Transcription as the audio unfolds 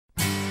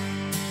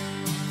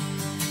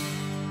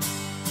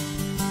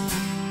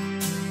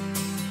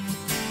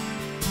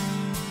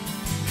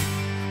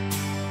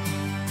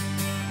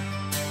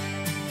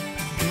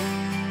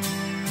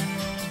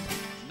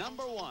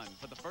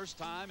first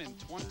time in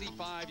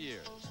 25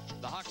 years.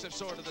 The Hawks have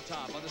soared to the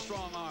top on the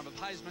strong arm of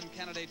Heisman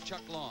candidate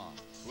Chuck Long,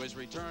 who has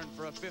returned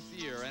for a 5th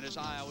year and is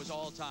Iowa's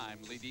all-time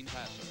leading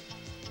passer.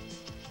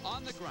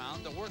 On the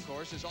ground, the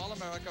workhorse is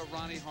All-America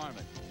Ronnie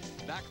Harmon.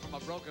 Back from a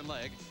broken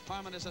leg,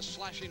 Harmon is a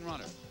slashing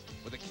runner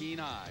with a keen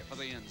eye for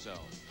the end zone.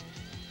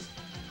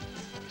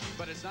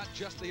 But it's not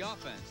just the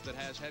offense that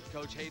has head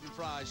coach Hayden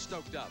Fry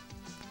stoked up.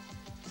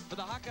 For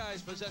the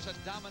Hawkeyes possess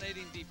a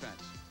dominating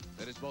defense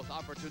that is both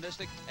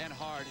opportunistic and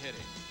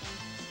hard-hitting.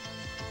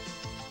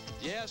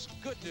 Yes,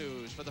 good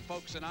news for the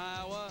folks in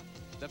Iowa.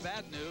 The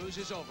bad news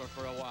is over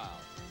for a while,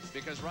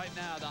 because right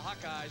now the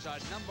Hawkeyes are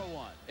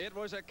 #1. It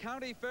was a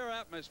county fair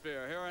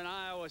atmosphere here in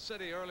Iowa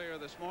City earlier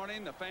this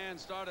morning. The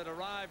fans started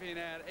arriving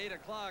at 8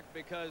 o'clock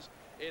because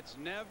it's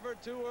never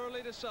too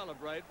early to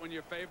celebrate when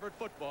your favorite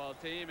football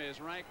team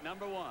is ranked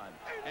 #1.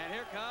 And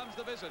here comes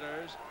the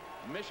visitors,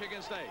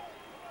 Michigan State.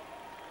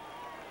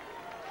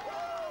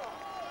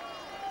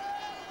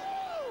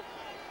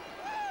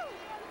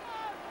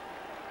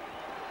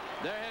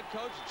 Their head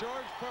coach,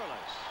 George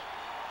Perlis.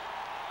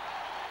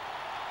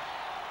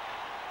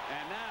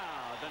 And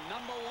now, the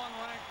 #1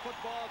 ranked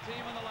football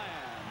team in the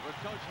land, with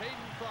Coach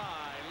Hayden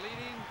Fry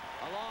leading,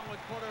 along with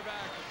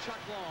quarterback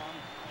Chuck Long.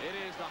 It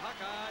is the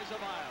Hawkeyes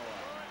of Iowa.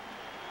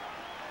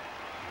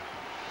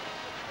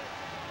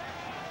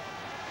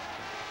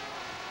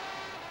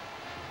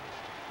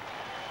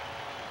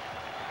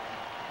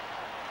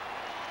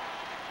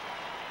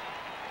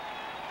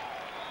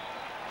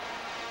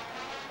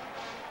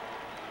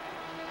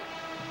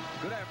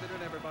 Good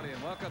afternoon, everybody,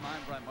 and welcome.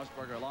 I'm Brent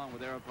Musburger, along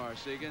with Ara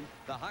Parsegan.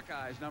 The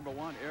Hawkeyes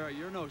 #1. Ara,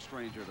 you're no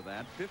stranger to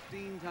that.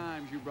 15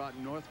 times you brought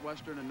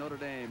Northwestern and Notre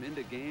Dame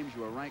into games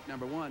you were ranked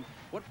 #1.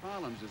 What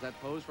problems does that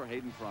pose for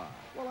Hayden Fry?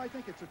 Well, I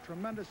think it's a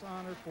tremendous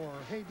honor for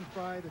Hayden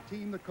Fry, the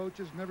team, the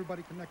coaches, and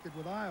everybody connected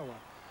with Iowa.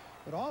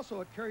 But also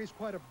it carries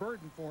quite a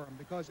burden for them,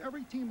 because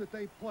every team that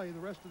they play the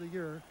rest of the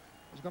year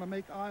is going to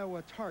make Iowa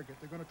a target.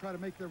 They're going to try to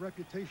make their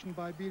reputation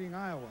by beating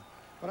Iowa.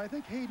 But I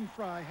think Hayden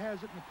Fry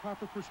has it in the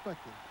proper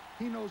perspective.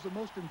 He knows the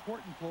most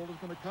important pull is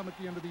going to come at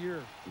the end of the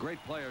year. Great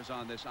players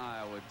on this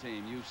Iowa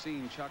team. You've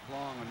seen Chuck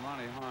Long and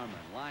Ronnie Harmon,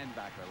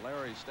 linebacker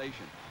Larry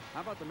Station. How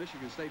about the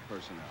Michigan State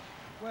personnel?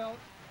 Well,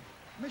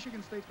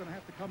 Michigan State's going to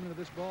have to come into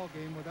this ball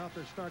game without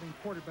their starting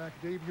quarterback,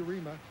 Dave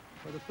Urema,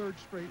 for the 3rd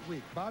straight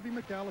week. Bobby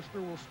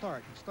McAllister will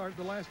start. He started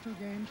the last 2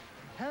 games.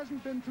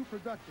 Hasn't been too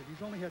productive.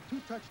 He's only had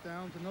 2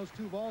 touchdowns in those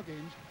 2 ball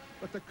games.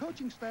 But the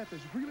coaching staff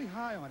is really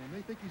high on him.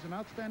 They think he's an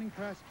outstanding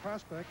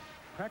prospect,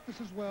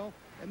 practices well,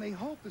 and they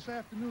hope this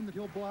afternoon that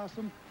he'll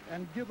blossom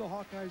and give the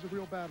Hawkeyes a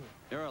real battle.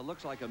 Era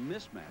looks like a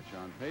mismatch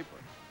on paper.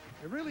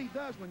 It really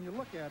does when you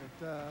look at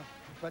it.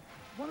 But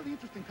one of the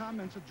interesting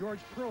comments that George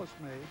Perlis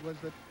made was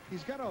that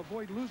he's got to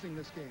avoid losing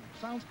this game.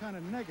 Sounds kind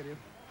of negative,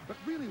 but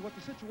really what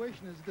the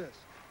situation is this.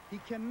 He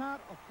cannot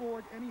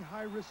afford any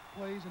high-risk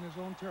plays in his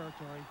own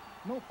territory.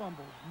 No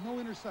fumbles, no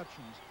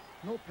interceptions,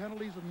 no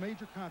penalties of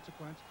major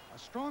consequence, a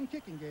strong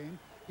kicking game.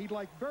 He'd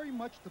like very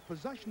much to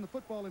possession the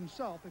football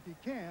himself, if he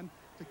can,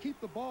 to keep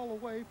the ball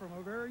away from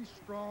a very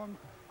strong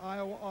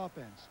Iowa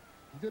offense.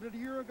 He did it a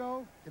year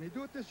ago. Can he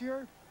do it this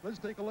year? Let's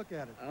take a look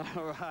at it.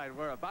 All right,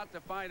 we're about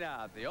to find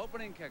out. The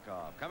opening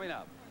kickoff coming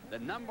up. The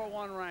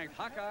 #1 ranked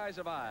Hawkeyes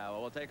of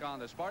Iowa will take on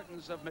the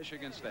Spartans of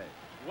Michigan State.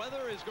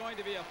 Weather is going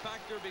to be a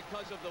factor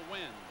because of the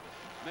wind.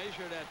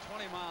 Measured at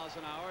 20 miles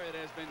an hour, it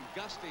has been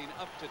gusting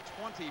up to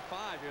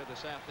 25 here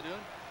this afternoon.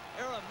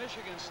 Era,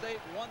 Michigan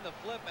State won the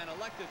flip and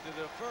elected to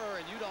defer,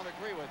 and you don't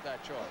agree with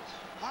that choice.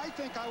 I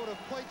think I would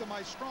have played to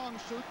my strong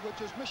suit,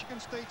 which is Michigan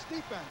State's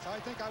defense. I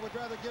think I would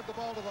rather give the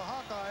ball to the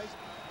Hawkeyes,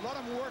 let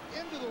them work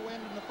into the wind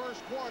in the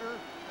 1st quarter,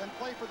 and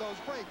play for those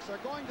breaks.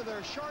 They're going to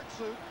their short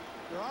suit.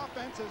 Their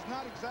offense is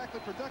not exactly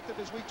productive,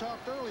 as we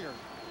talked earlier.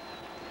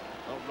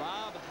 Well,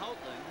 Rob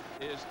Houtland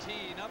is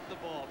teeing up the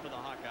ball for the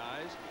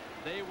Hawkeyes.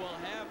 They will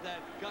have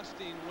that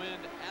gusting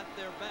wind at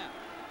their back.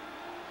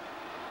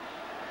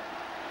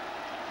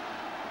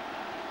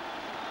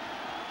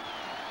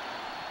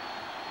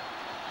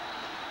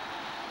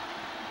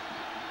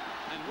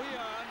 And we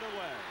are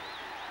underway.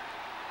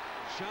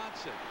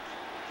 Johnson,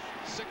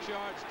 6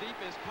 yards deep,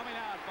 is coming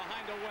out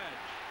behind a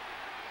wedge.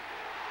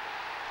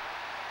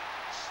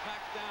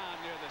 Smacked down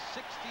near the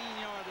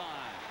 16-yard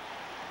line.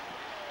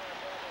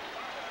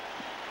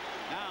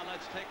 Now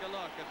let's take a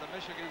look at the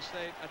Michigan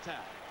State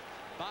attack.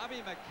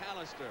 Bobby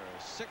McAllister,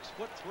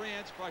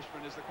 6'3"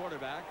 freshman, is the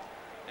quarterback,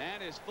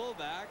 and his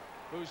fullback,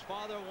 whose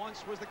father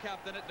once was the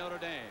captain at Notre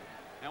Dame,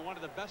 and one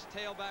of the best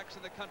tailbacks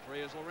in the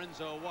country, is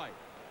Lorenzo White.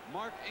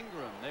 Mark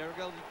Ingram, they're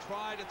going to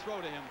try to throw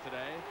to him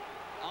today.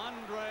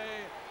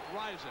 Andre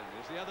Rison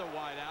is the other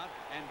wideout,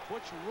 and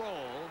Butch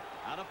Roll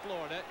out of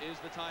Florida is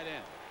the tight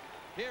end.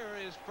 Here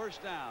is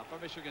 1st down for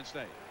Michigan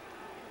State.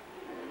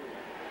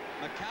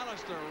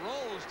 McAllister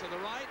rolls to the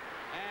right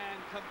and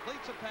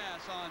completes a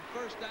pass on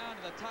 1st down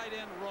to the tight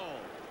end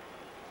Roll.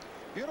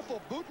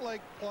 Beautiful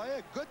bootleg play,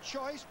 a good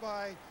choice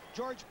by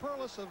George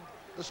Perlis of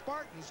the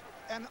Spartans,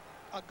 and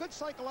a good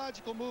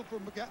psychological move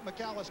from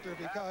McAllister,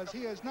 because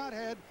he has not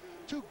had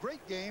two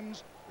great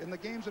games in the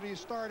games that he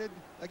started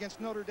against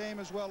Notre Dame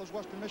as well as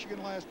Western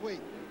Michigan last week.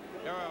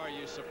 Are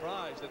you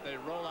surprised that they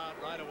roll out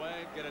right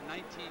away, get a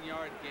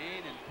 19-yard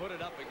gain, and put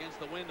it up against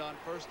the wind on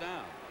first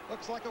down?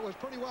 Looks like it was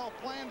pretty well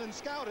planned and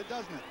scouted,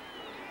 doesn't it?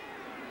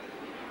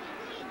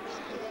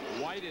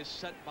 White is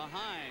set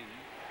behind,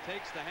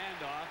 takes the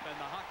handoff, and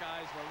the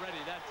Hawkeyes were ready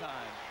that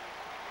time.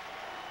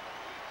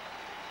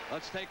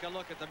 Let's take a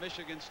look at the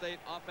Michigan State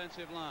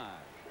offensive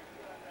line.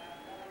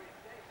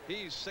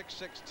 He's 6'6",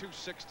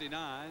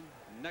 269.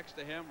 Next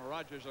to him,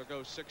 Rogers will go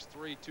 6'3",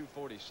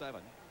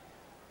 247.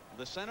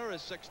 The center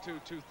is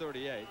 6'2",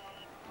 238.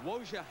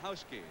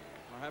 Wojciechowski,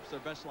 perhaps their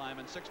best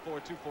lineman, 6'4",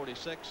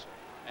 246,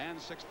 and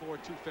 6'4",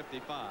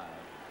 255.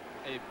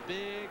 A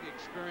big,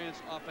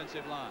 experienced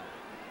offensive line.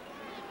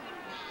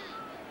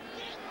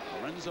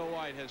 Lorenzo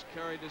White has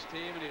carried his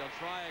team, and he'll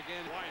try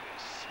again. White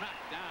is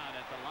smacked down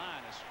at the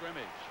line of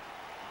scrimmage.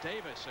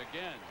 Davis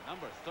again,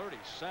 number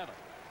 37.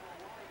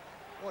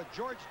 Boy,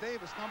 George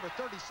Davis, number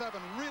 37,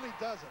 really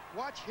does it.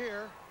 Watch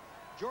here.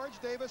 George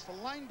Davis, the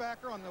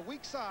linebacker on the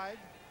weak side,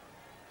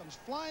 comes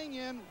flying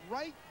in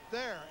right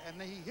there,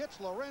 and he hits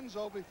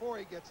Lorenzo before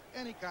he gets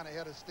any kind of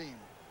head of steam.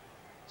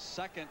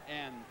 2nd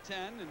and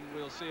 10, and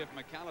we'll see if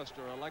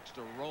McAllister elects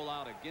to roll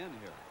out again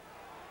here.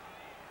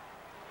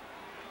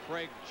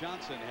 Craig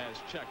Johnson has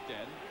checked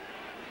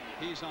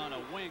in. He's on a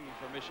wing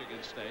for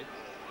Michigan State.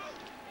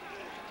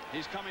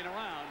 He's coming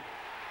around,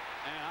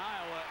 and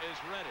Iowa is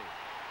ready.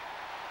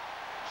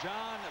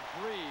 John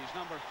Breeze,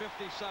 number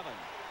 57,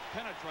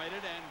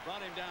 penetrated and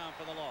brought him down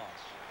for the loss.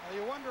 Now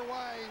you wonder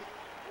why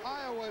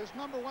Iowa is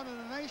number 1 in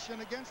the nation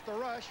against the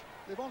rush.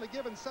 They've only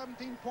given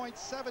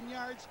 17.7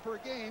 yards per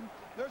game.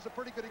 There's a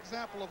pretty good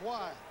example of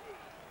why.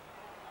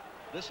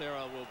 This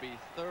era will be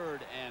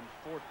 3rd and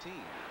 14.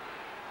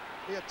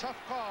 Be a tough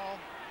call.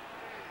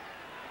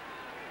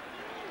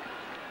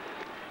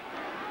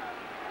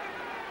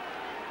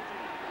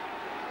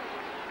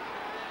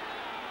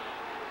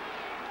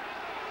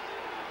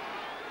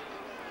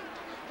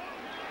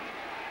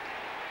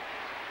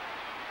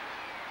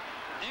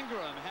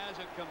 Ingram has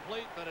it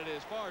complete, but it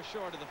is far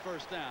short of the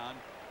first down.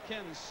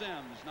 Ken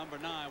Sims, number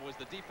 9, was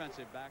the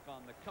defensive back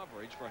on the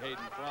coverage for Hayden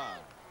Fry.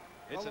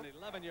 It's an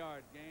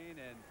 11-yard gain,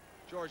 and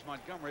George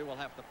Montgomery will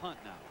have to punt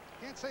now.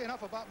 Can't say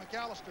enough about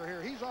McAllister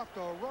here. He's off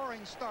to a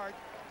roaring start.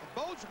 It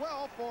bodes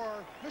well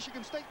for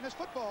Michigan State in this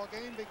football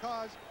game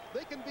because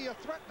they can be a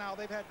threat now.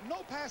 They've had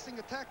no passing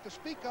attack to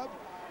speak of.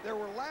 They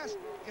were last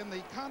in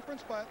the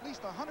conference by at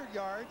least 100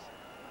 yards.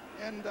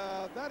 And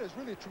that is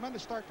really a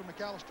tremendous start for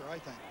McAllister, I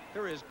think.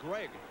 Here is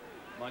Greg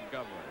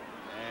Montgomery,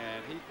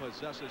 and he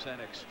possesses an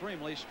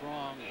extremely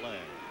strong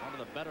leg. One of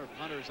the better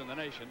punters in the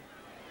nation.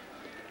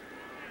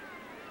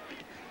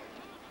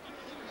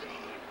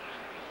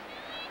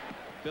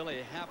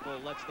 Billy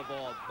Happel lets the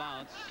ball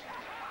bounce.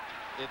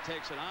 It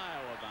takes an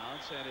Iowa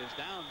bounce and is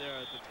down there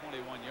at the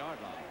 21-yard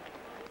line.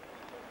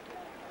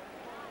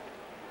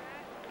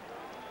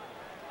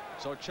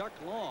 So Chuck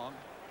Long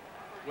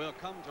will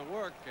come to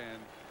work, and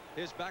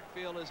his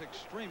backfield is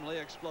extremely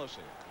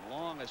explosive.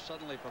 Long has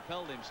suddenly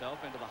propelled himself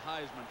into the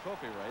Heisman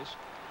Trophy race.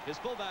 His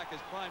fullback is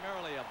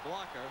primarily a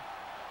blocker.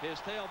 His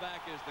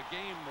tailback is the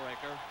game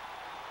breaker.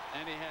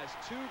 And he has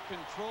 2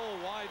 control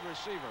wide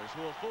receivers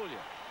who will fool you.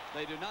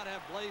 They do not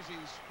have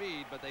blazing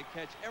speed, but they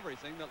catch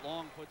everything that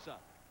Long puts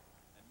up.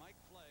 And Mike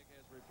Flegg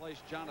has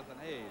replaced Jonathan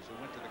Hayes, who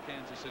went to the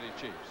Kansas City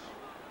Chiefs.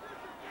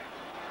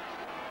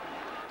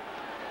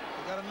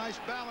 They got a nice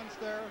balance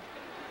there.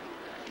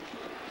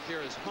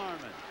 Here is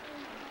Harmon.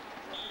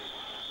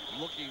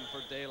 Looking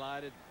for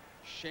daylighted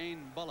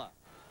Shane Bulla.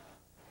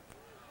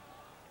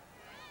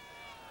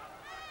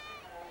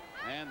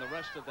 And the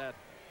rest of that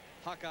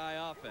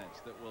Hawkeye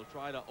offense that will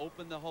try to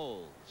open the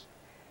holes.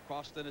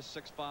 Croston is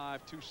 6'5",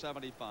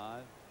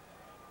 275.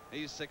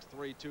 He's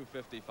 6'3",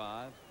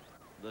 255.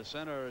 The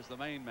center is the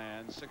main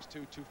man, 6'2",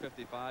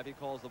 255. He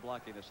calls the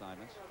blocking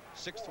assignments.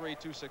 6'3",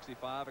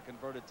 265, a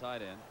converted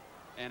tight end.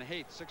 And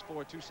Haight, 6'4",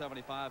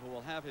 275, who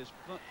will have his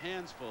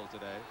hands full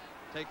today,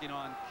 taking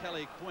on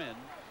Kelly Quinn,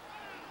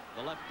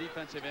 the left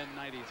defensive end,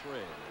 93.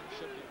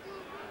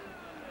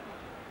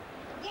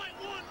 White,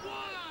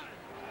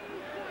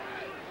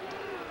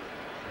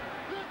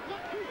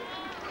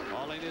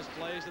 Calling his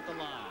plays at the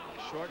line.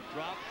 Short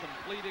drop,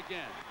 complete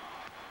again.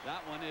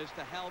 That one is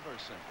to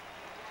Halverson.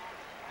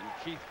 And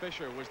Keith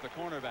Fisher was the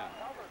cornerback.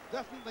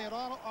 Definitely an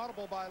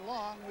audible by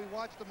Long. We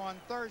watched him on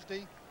Thursday.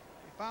 He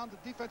found the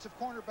defensive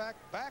cornerback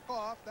back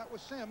off. That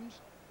was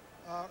Sims,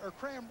 or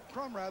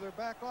Crum rather,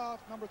 back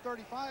off, number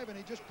 35, and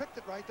he just picked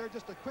it right there,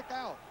 just a quick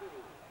out.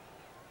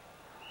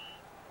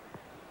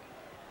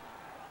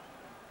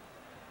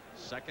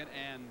 2nd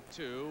and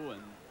 2,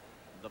 and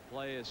the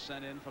play is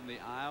sent in from the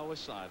Iowa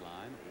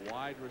sideline.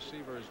 Wide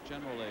receivers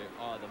generally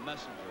are the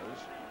messengers.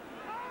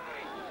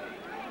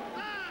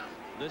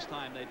 This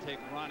time they take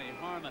Ronnie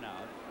Harmon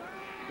out,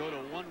 go to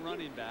 1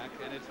 running back,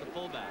 and it's the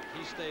fullback.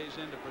 He stays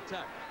in to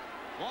protect.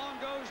 Long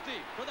goes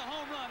deep for the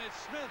home run. It's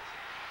Smith.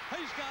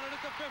 He's got it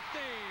at the 15.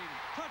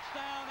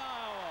 Touchdown,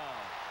 Iowa.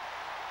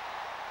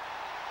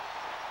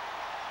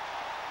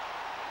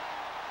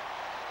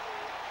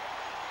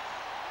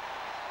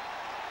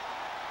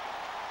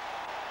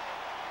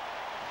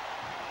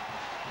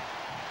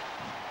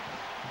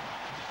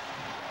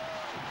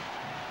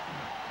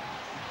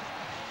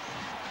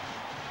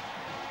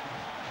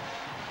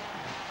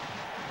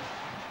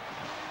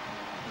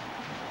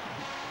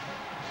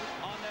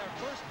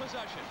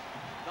 possession.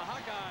 The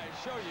Hawkeyes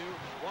show you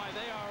why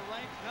they are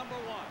ranked #1.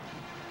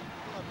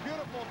 A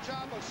beautiful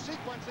job of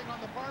sequencing on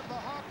the part of the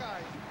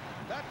Hawkeyes.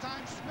 That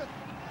time Smith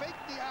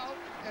faked the out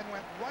and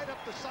went right up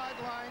the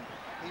sideline.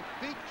 He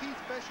beat Keith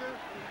Fisher.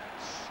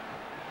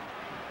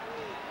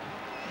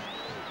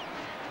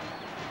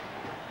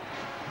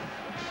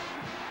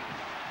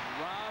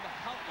 Rob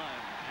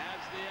Houtland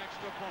adds the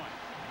extra point.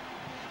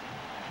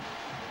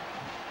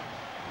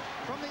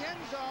 From the end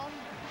zone,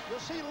 you'll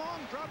see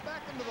Long drop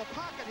back into the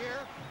pocket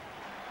here.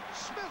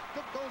 Smith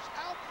goes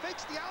out,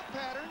 fakes the out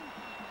pattern.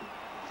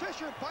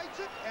 Fisher bites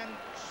it, and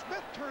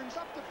Smith turns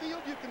up the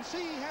field. You can see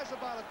he has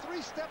about a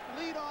 3-step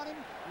lead on him.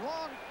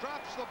 Long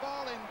drops the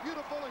ball in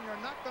beautiful, and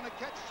you're not going to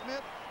catch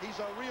Smith. He's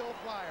a real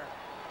flyer.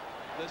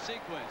 The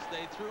sequence,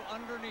 they threw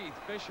underneath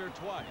Fisher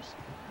twice.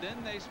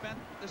 Then they spent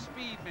the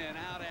speed men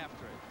out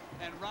after it.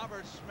 And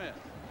Robert Smith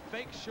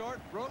faked short,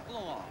 broke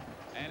long,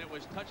 and it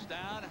was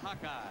touchdown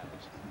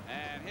Hawkeyes.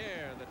 And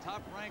here, the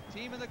top-ranked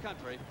team in the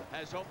country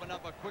has opened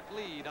up a quick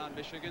lead on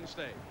Michigan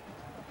State.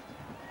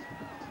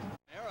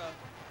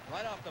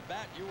 Right off the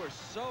bat, you were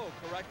so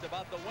correct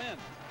about the wind.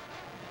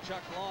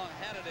 Chuck Long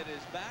had it at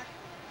his back,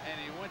 and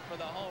he went for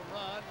the home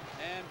run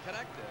and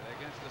connected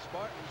against the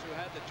Spartans, who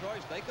had the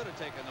choice. They could have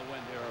taken the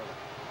wind here early.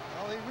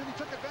 Well, he really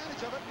took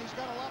advantage of it, and he's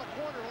got a lot of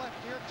quarter left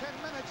here. 10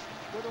 minutes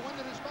with the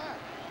wind at his back.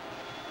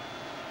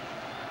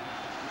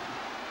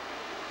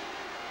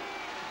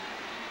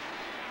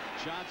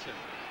 Johnson,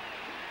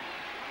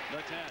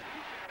 the 10,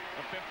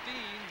 the 15,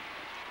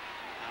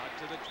 out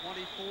to the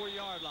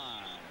 24-yard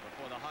line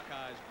before the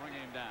Hawkeyes bring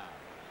him down.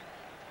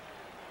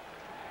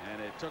 And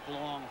it took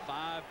Long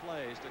 5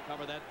 plays to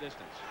cover that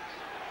distance.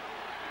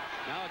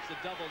 Now it's the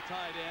double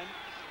tight end.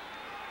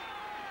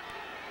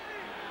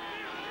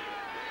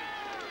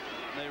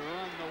 They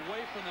run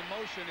away from the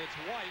motion. It's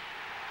White,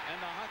 and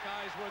the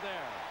Hawkeyes were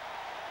there.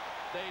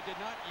 They did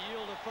not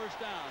yield a first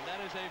down.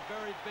 That is a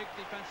very big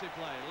defensive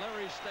play.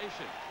 Larry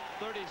Station,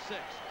 36,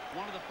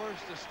 one of the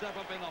first to step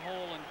up in the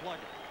hole and plug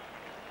it.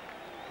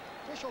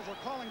 Officials are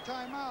calling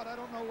timeout. I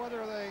don't know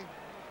whether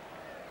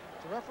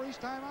it's a referee's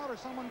timeout or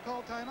someone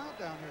called timeout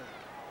down here.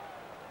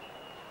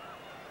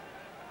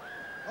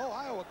 Oh,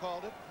 Iowa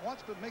called it.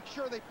 Wants to make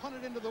sure they punt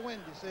it into the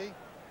wind, you see.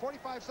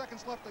 45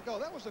 seconds left to go.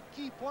 That was a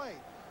key play.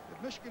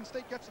 If Michigan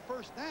State gets the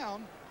first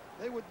down,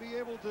 they would be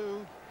able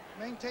to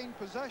maintain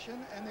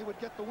possession, and they would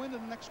get the wind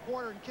in the next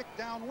quarter and kick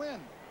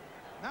downwind.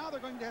 Now they're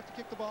going to have to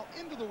kick the ball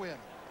into the wind.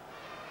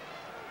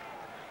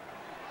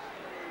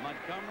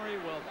 Montgomery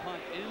will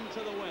punt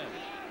into the wind.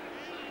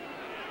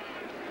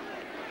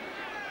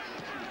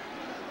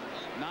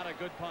 Not a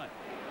good punt.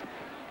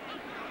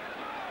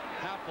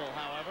 Happel,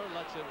 however,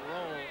 lets it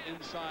roll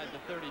inside the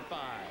 35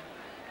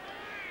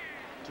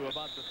 to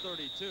about the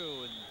 32,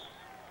 and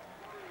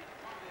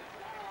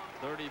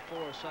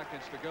 34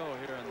 seconds to go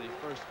here in the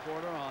first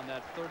quarter on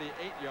that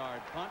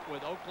 38-yard punt,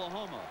 with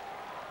Oklahoma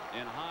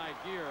in high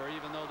gear,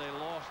 even though they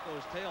lost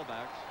those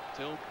tailbacks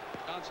till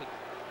Johnson.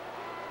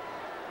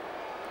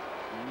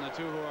 And the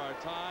two who are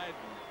tied,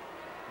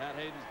 and Pat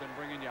Hayden's been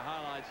bringing you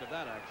highlights of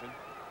that action.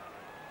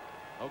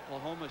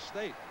 Oklahoma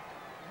State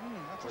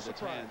That's with a its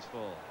surprise. hands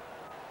full.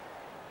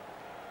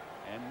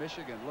 And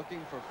Michigan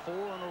looking for 4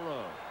 in a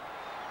row.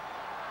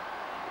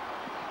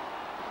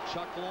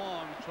 Chuck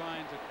Long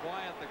trying to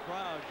quiet the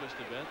crowd just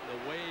a bit.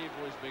 The wave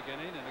was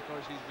beginning, and of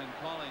course he's been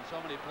calling so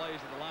many plays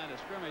at the line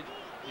of scrimmage.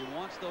 He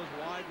wants those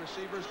wide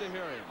receivers to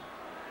hear him.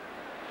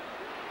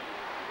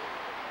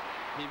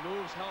 He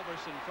moves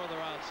Helberson further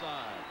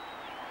outside.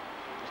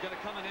 He's going to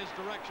come in his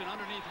direction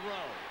underneath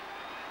Rowe.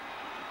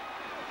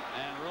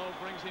 And Rowe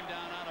brings him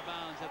down out of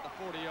bounds at the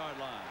 40-yard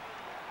line.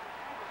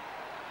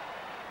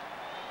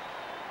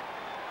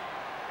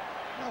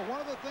 Now,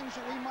 one of the things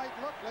that we might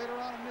look later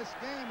on in this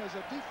game is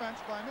a defense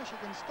by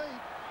Michigan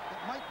State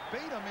that might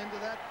bait them into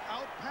that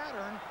out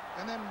pattern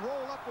and then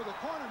roll up with a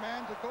corner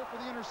man to go for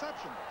the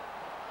interception.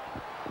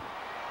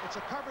 It's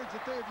a coverage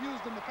that they have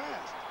used in the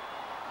past.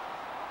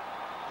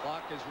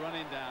 Clock is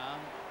running down.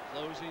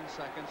 Closing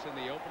seconds in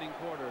the opening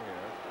quarter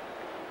here.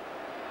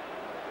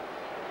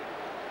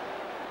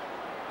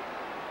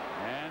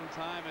 And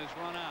time has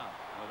run out,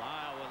 with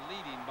Iowa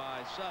leading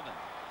by 7.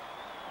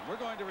 And we're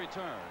going to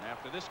return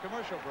after this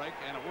commercial break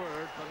and a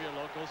word from your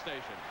local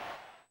station.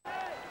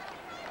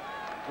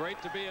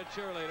 Great to be a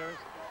cheerleader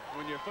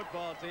when your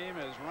football team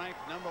is ranked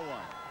 #1.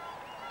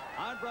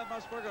 I'm Brett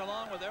Musburger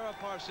along with Era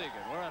Parsegan.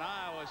 We're in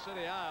Iowa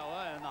City,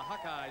 Iowa, and the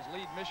Hawkeyes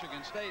lead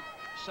Michigan State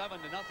 7-0.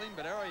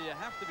 But Era, you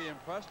have to be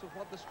impressed with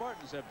what the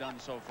Spartans have done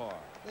so far.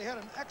 They had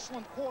an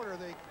excellent quarter.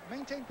 They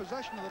maintained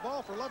possession of the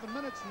ball for 11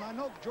 minutes, and I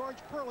know George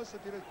Perlis,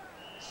 if you'd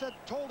have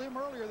told him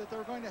earlier that they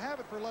were going to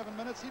have it for 11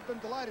 minutes, he'd been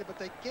delighted. But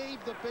they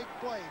gave the big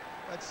play,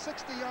 that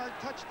 60-yard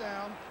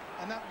touchdown,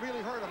 and that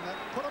really hurt them. That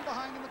put them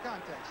behind in the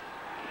contest.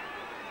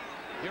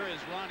 Here is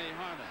Ronnie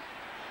Harmon.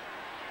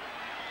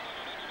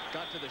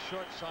 Got to the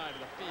short side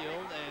of the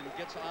field and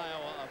gets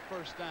Iowa a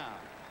first down.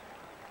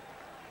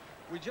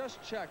 We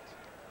just checked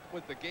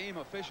with the game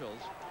officials,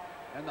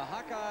 and the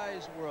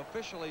Hawkeyes were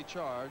officially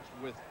charged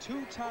with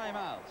 2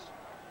 timeouts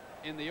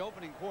in the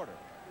opening quarter.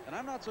 And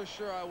I'm not so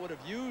sure I would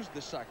have used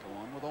the second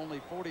one with only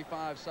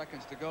 45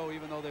 seconds to go,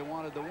 even though they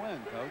wanted the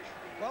win, Coach.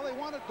 Well, they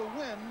wanted the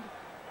wind,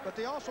 but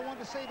they also wanted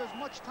to save as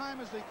much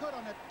time as they could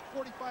on that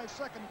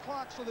 45-second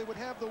clock so they would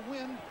have the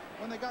wind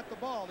when they got the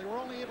ball. They were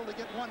only able to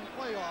get one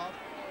play off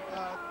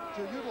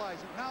to utilize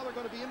it. Now they're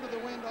going to be into the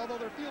wind, although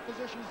their field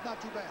position is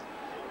not too bad.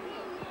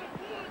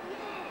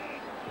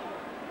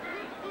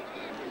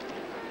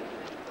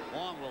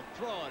 Long will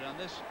throw it on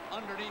this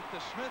underneath the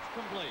Smith,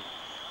 complete.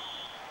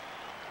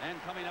 And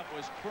coming up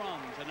was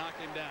Crum to knock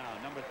him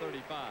down, number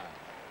 35.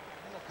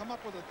 They'll come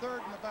up with a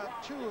third and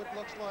about 2, it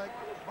looks like,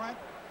 Brent.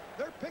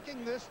 They're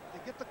picking this. They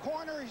get the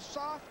corner. He's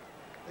soft.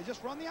 They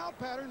just run the out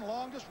pattern.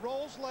 Long just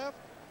rolls left.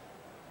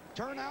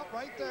 Turn out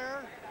right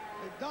there.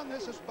 They've done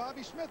this. It's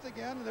Bobby Smith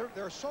again.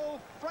 They're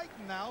so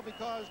frightened now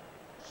because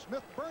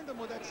Smith burned them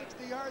with that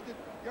 60-yard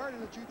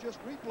that you just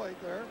replayed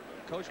there.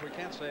 Coach, we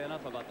can't say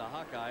enough about the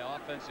Hawkeye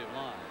offensive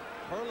line.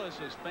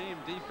 Perlis's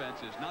famed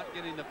defense is not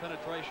getting the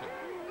penetration.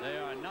 They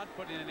are not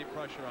putting any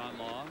pressure on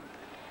Long.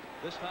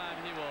 This time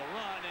he will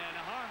run, and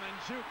Harmon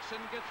jukes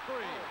and gets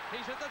free.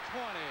 He's at the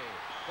 20.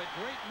 The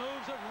great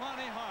moves of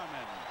Ronnie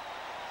Harmon.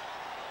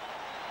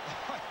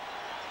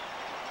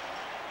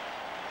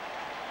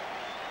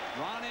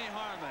 Ronnie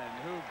Harmon,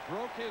 who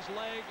broke his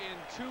leg in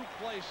 2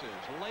 places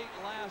late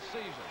last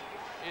season,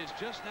 is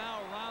just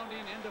now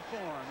rounding into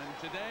form. And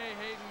today,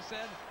 Hayden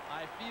said,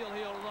 I feel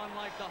he'll run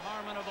like the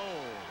Harmon of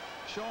old,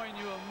 showing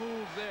you a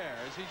move there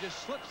as he just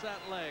slips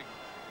that leg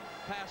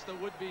past the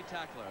would-be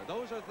tackler.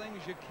 Those are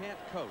things you can't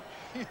coach.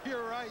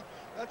 You're right.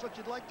 That's what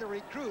you'd like to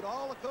recruit.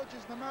 All the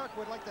coaches in America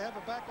would like to have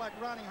a back like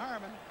Ronnie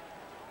Harmon.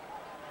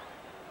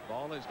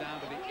 Ball is down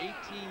to the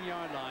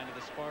 18-yard line of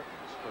the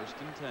Spartans. 1st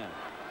and 10.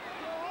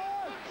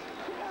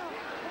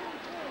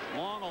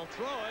 Long will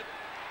throw it.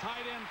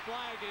 Tight end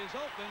flag is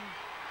open.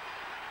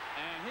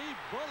 And he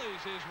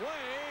bullies his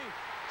way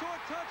to a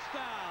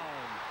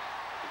touchdown.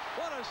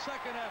 What a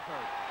second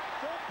effort.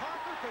 Phil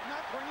Parker could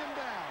not bring him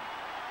down.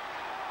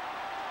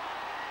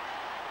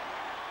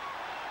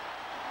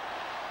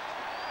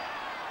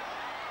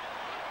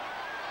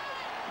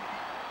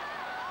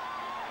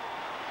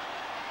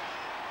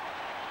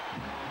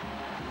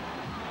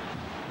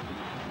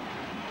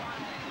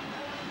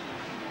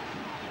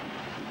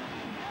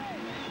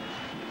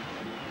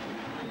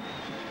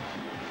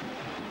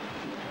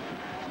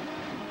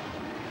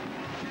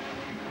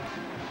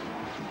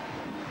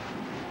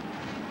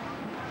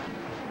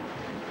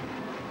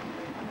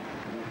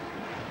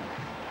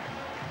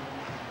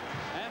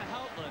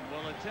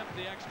 Attempt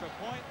the extra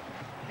point.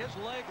 His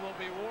leg will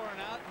be worn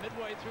out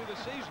midway through the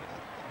season.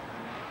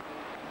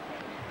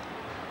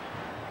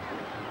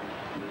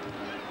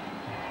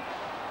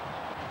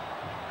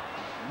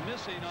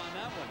 Missing on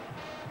that one.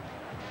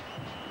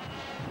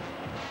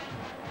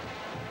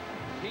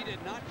 He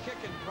did not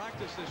kick in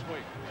practice this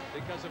week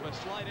because of a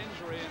slight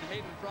injury, and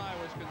Hayden Fry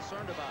was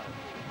concerned about it.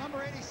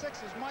 Number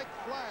 86 is Mike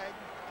Flagg.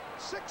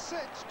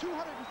 6'6",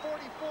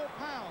 244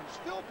 pounds.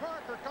 Phil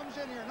Parker comes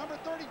in here, number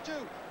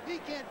 32. He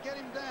can't get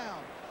him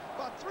down.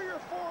 About 3 or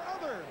 4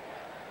 other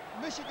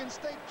Michigan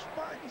State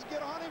Spartans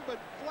get on him, but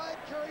Flagg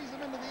carries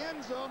him into the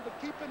end zone. But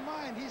keep in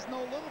mind, he's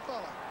no little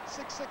fella.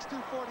 6'6",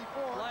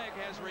 244. Flagg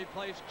has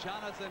replaced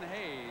Jonathan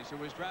Hayes, who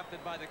was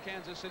drafted by the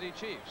Kansas City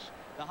Chiefs.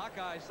 The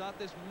Hawkeyes thought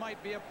this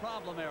might be a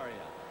problem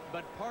area,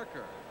 but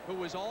Parker, who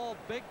was all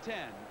Big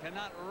Ten,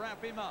 cannot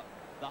wrap him up.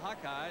 The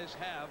Hawkeyes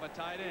have a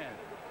tight end.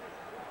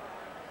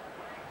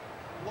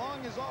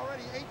 Long is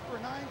already 8 for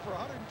 9 for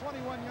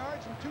 121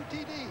 yards and 2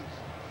 TDs.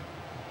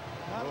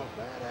 Not a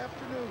bad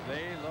afternoon.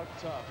 They look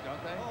tough, don't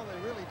they? Oh, they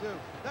really do.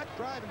 That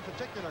drive in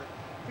particular,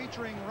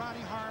 featuring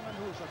Ronnie Harmon,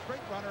 who is a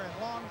great runner, and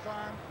Long's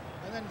arm,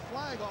 and then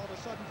Flagg all of a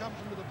sudden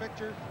comes into the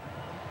picture.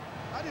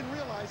 I didn't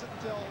realize it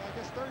until, I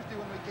guess, Thursday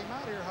when we came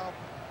out here how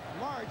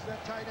large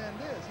that tight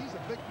end is. He's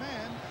a big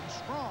man and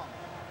strong.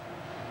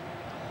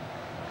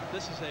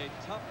 This is a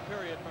tough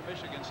period for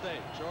Michigan State.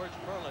 George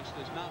Perlis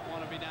does not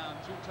want to be down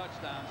 2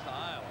 touchdowns to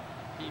Iowa.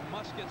 He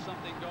must get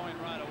something going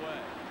right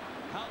away.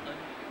 Houghton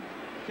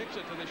kicks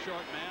it to the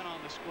short man on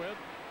the squib.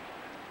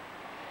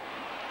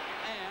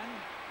 And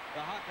the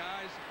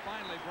Hawkeyes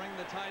finally bring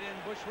the tight end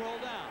Bush roll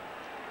down.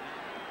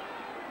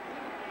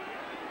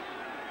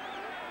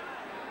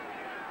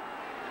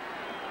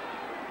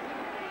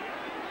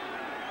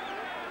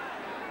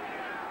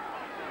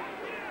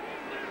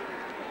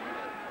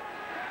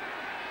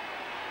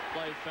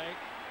 Play fake,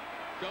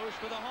 goes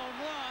for the home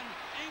run.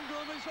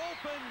 Ingram is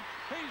open.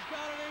 He's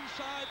got it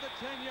inside the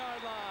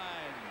 10-yard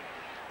line.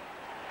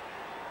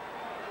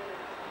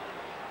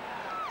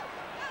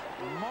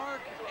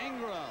 Mark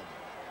Ingram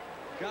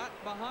got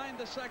behind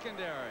the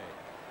secondary.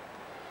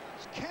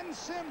 Ken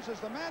Sims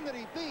is the man that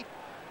he beat.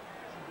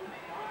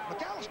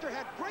 McAllister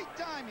had great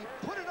time. He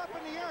put it up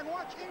in the air and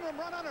watch Ingram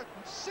run on it.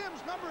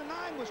 Sims, number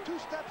 9, was 2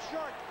 steps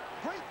short.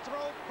 Great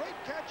throw, great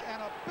catch,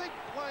 and a big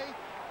play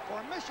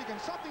for Michigan,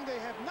 something they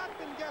have not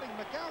been getting.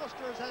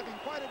 McAllister is having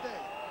quite a day.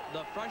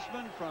 The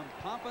freshman from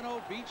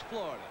Pompano Beach,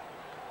 Florida.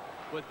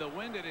 With the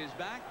wind at his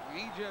back,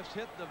 he just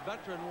hit the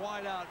veteran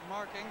wideout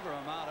Mark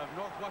Ingram out of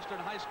Northwestern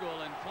High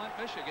School in Flint,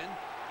 Michigan,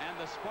 And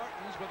the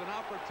Spartans with an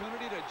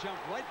opportunity to jump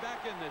right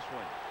back in this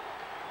one.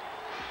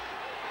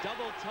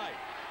 Double tight.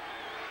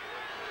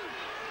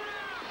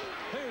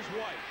 Here's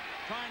White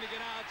trying to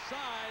get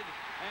outside,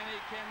 and he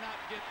cannot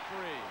get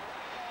free.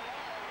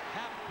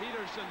 Hap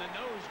Peterson, the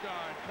nose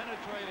guard,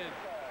 penetrated.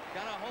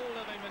 Got a hold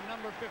of him, and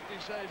number 50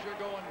 says you're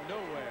going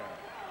nowhere.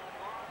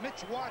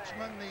 Mitch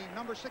Watchman, the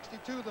number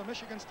 62, the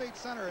Michigan State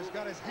center, has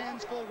got his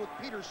hands full with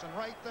Peterson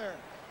right there.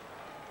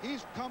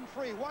 He's come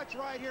free. Watch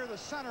right here, the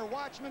center,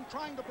 Watchman,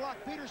 trying to block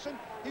Peterson.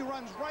 He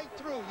runs right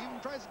through. He even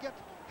tries to get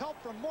help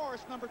from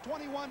Morris, number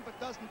 21, but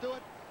doesn't do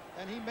it.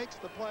 And he makes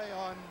the play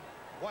on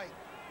White.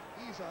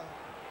 He's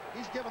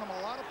given him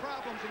a lot of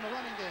problems in the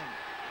running game.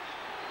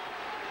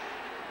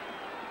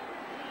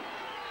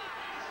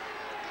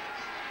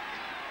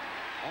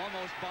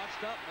 Almost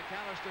botched up.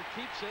 McAllister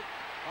keeps it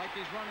like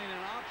he's running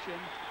an option,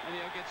 and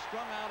he'll get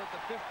strung out at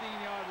the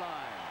 15-yard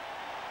line.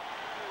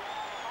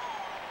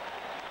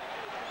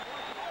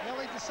 Well,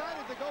 he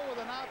decided to go with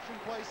an option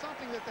play,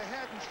 something that they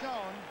hadn't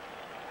shown,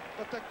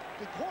 but the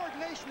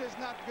coordination is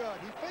not good.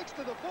 He fakes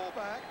to the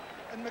fullback,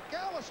 and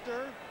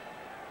McAllister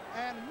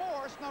and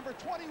Morris, number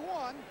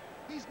 21,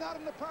 he's not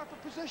in the proper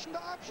position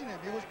to option him.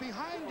 He was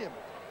behind him,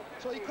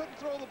 so he couldn't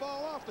throw the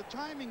ball off. The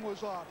timing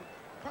was off.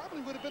 It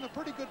probably would have been a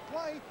pretty good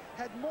play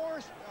had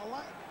Morris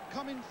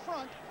come in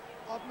front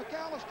of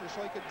McAllister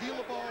so he could deal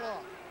the ball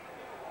off.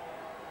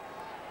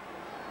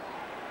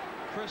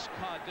 Chris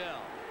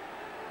Caudell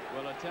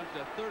will attempt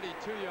a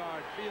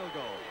 32-yard field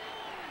goal.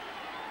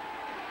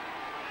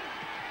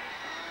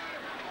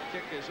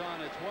 Kick is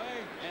on its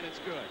way, and it's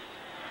good.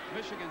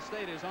 Michigan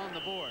State is on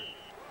the board.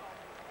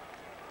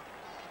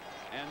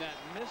 And that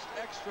missed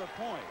extra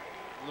point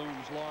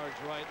looms large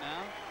right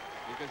now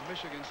because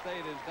Michigan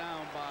State is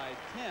down by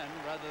 10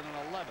 rather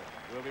than 11.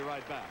 We'll be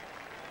right back.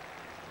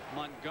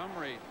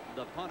 Montgomery,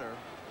 the punter,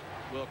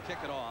 will kick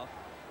it off.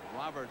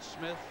 Robert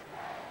Smith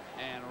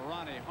and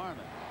Ronnie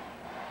Harmon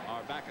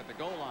are back at the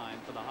goal line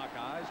for the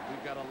Hawkeyes.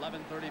 We've got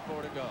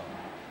 11:34 to go.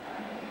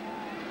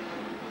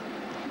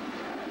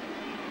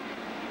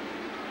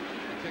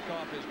 The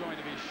kickoff is going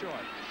to be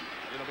short.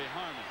 It'll be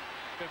Harmon.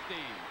 15,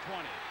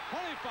 20,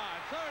 25,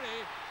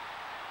 30.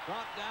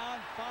 Dropped down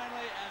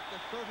finally at the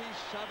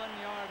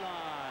 37-yard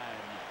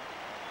line.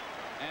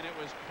 And it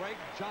was Craig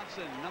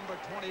Johnson, number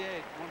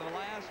 28, one of the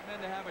last men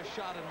to have a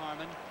shot at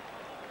Harmon.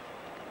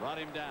 Brought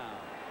him down.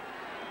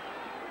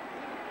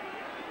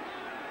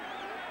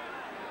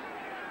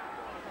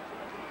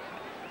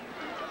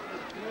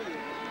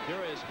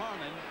 Here is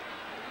Harmon.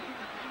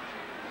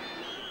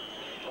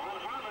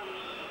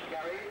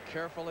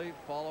 Carefully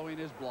following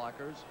his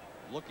blockers,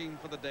 looking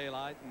for the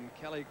daylight, and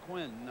Kelly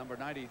Quinn, number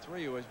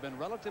 93, who has been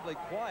relatively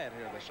quiet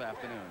here this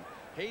afternoon.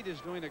 Haight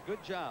is doing a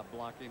good job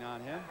blocking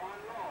on him.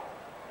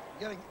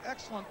 Getting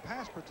excellent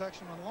pass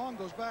protection when Long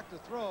goes back to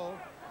throw.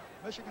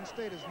 Michigan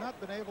State has not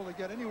been able to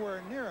get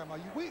anywhere near him.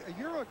 A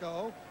year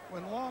ago,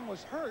 when Long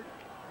was hurt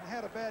and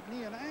had a bad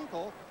knee and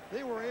ankle,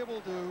 they were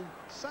able to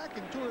sack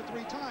him 2 or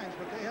 3 times,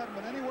 but they haven't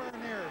been anywhere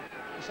near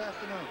this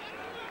afternoon.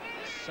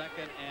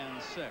 2nd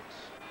and 6.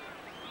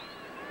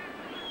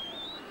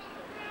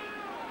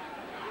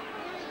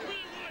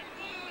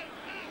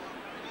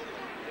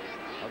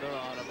 Other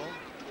audible.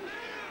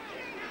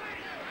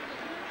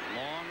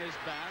 Long is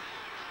back.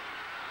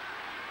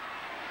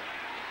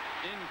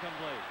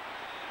 Incomplete.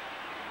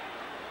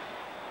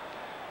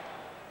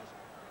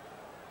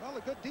 Well,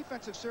 a good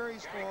defensive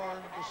series for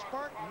the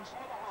Spartans,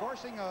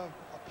 forcing a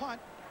punt,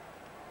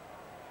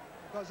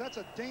 because that's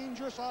a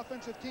dangerous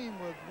offensive team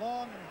with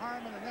Long and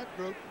Harmon in that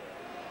group.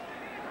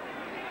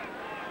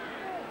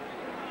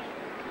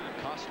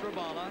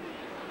 Kostrobala,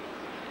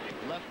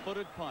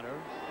 left-footed punter.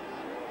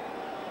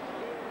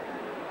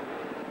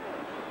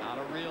 Not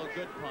a real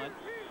good punt.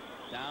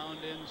 Downed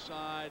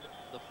inside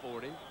the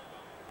 40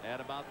 at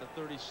about the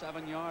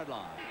 37-yard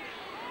line.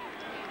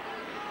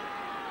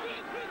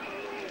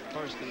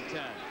 1st and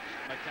 10.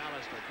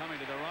 McAllister coming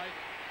to the right.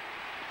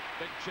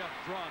 Big Jeff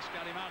Dross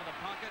got him out of the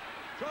pocket.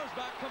 Throws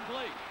back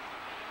complete.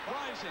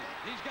 Bryson,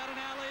 he's got an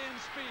alley in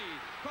speed.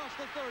 Across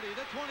the 30,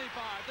 the 25,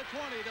 the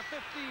 20, the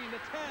 15,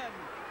 the 10.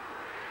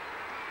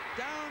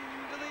 Down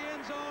to the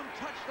end zone.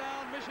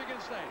 Touchdown, Michigan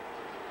State.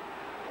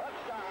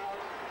 Touchdown.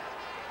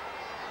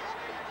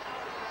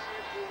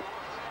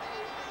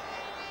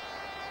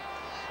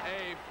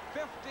 A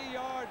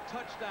 50-yard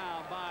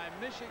touchdown by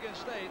Michigan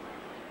State.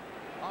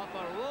 Off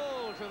a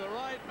roll to the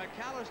right,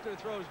 McAllister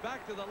throws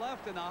back to the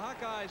left, and the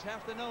Hawkeyes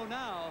have to know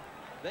now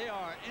they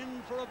are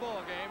in for a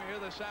ball game here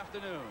this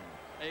afternoon.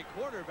 A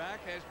quarterback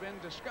has been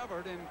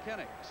discovered in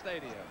Kinnick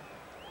Stadium.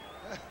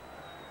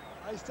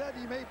 I said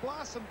he may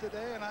blossom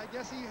today, and I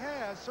guess he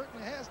has.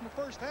 Certainly has in the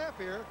first half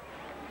here.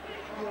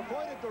 He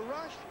avoided the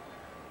rush,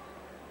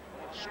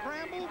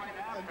 scrambled,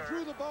 and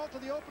threw the ball to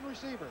the open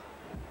receiver.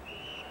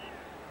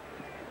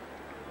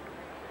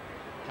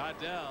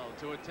 Caudell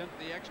to attempt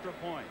the extra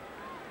point.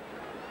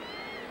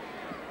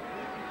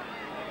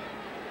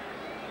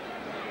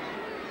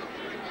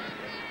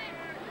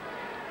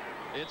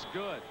 It's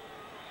good.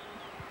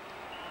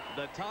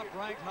 The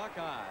top-ranked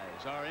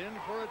Hawkeyes are in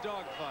for a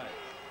dogfight.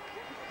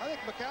 I think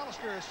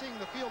McAllister is seeing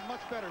the field much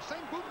better.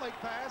 Same bootleg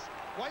pass.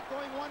 White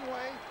going one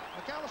way,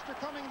 McAllister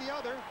coming the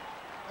other,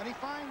 and he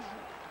finds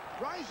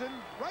Risen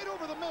right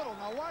over the middle.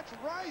 Now watch,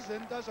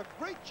 Risen does a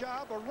great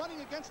job of running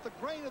against the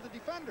grain of the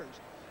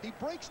defenders. He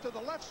breaks to the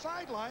left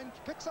sideline,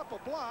 picks up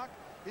a block.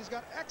 He's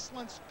got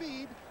excellent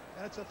speed,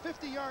 and it's a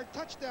 50-yard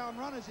touchdown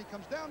run as he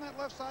comes down that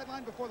left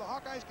sideline before the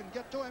Hawkeyes can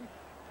get to him.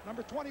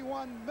 Number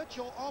 21,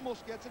 Mitchell,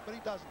 almost gets it, but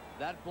he doesn't.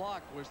 That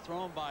block was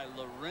thrown by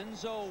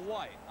Lorenzo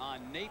White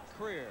on Nate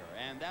Creer,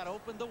 and that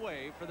opened the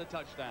way for the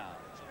touchdown.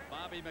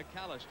 Bobby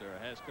McAllister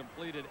has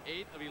completed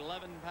 8 of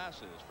 11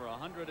 passes for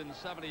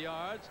 170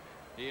 yards.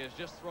 He has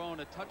just thrown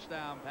a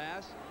touchdown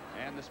pass,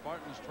 and the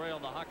Spartans trail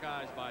the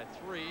Hawkeyes by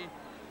 3,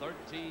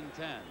 13-10.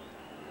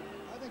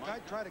 I think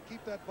I'd try to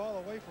keep that ball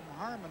away from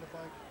Harmon if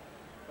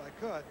I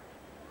could.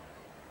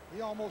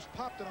 He almost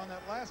popped it on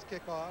that last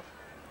kickoff.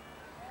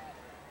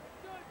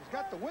 He's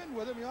got the wind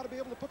with him. He ought to be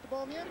able to put the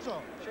ball in the end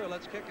zone. Sure,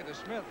 let's kick it to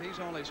Smith. He's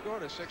only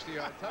scored a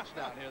 60-yard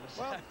touchdown here this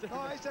afternoon.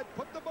 No, I said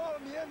put the ball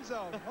in the end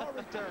zone. No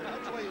return.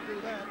 That's the way you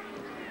do that.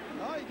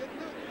 No, he didn't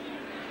do it.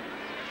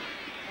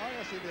 Oh,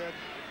 yes, he did.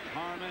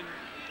 Harmon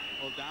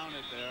will down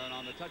it there, and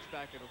on the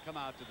touchback, it'll come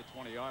out to the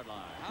 20-yard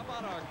line. How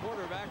about our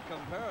quarterback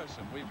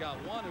comparison? We've got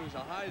one who's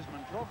a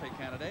Heisman Trophy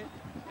candidate,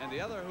 and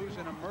the other who's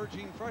an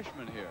emerging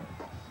freshman here.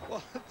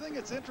 Well, the thing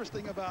that's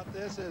interesting about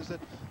this is that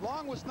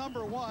Long was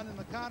 #1 in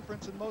the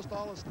conference in most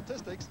all the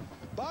statistics.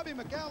 Bobby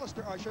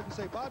McAllister, I shouldn't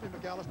say Bobby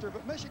McAllister,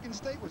 but Michigan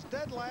State was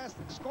dead last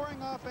in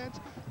scoring offense,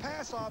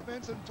 pass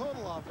offense, and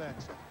total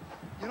offense.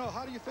 You know,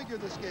 how do you figure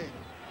this game?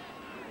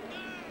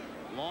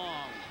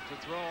 Long to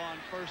throw on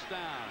first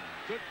down.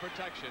 Good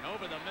protection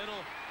over the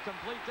middle,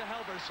 complete to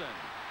Helberson.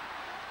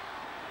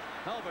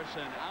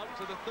 Helberson out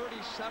to the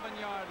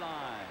 37-yard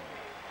line.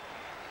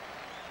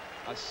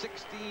 A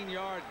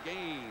 16-yard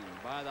gain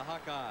by the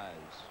Hawkeyes.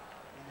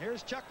 And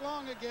here's Chuck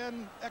Long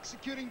again,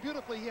 executing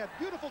beautifully. He had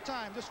beautiful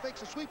time. Just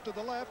fakes a sweep to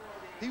the left.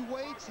 He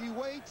waits, he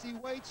waits, he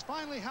waits.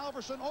 Finally,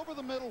 Halverson over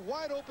the middle,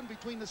 wide open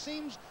between the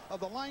seams of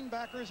the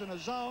linebackers in a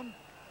zone.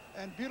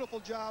 And beautiful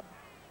job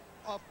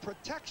of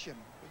protection.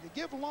 When you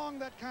give Long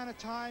that kind of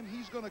time,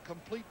 he's going to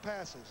complete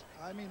passes.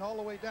 I mean, all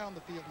the way down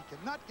the field. He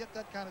cannot get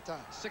that kind of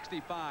time.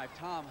 65,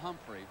 Tom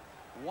Humphrey.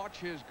 Watch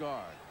his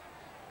guard.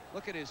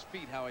 Look at his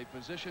feet, how he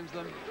positions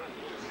them,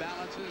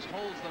 balances,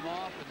 holds them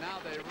off, and now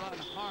they run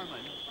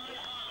Harmon.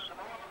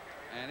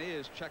 And he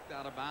is checked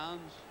out of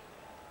bounds.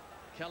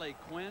 Kelly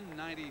Quinn,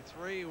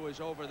 93,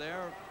 was over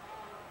there.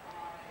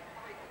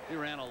 He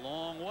ran a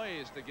long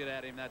ways to get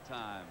at him that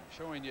time,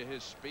 showing you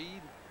his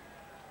speed.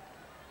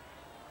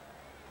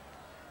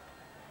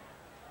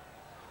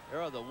 Here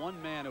are the one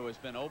man who has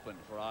been open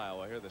for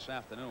Iowa here this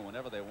afternoon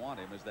whenever they want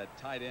him is that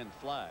tight end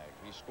Flag.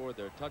 He scored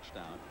their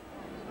touchdown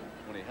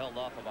when he held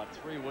off about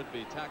 3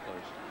 would-be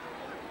tacklers.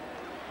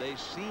 They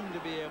seem to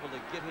be able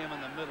to get him in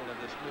the middle of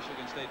this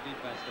Michigan State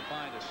defense to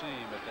find a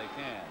seam if they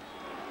can.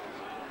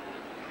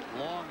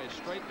 Long is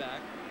straight back,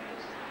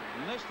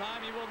 and this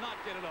time he will not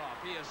get it off.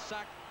 He is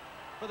sacked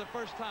for the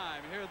first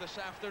time here this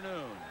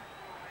afternoon.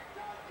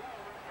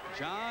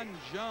 John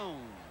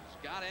Jones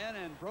got in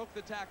and broke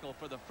the tackle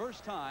for the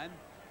first time.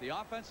 The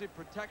offensive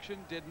protection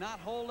did not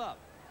hold up.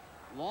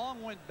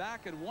 Long went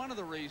back, and one of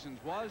the reasons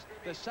was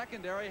the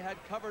secondary had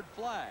covered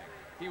Flag.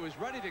 He was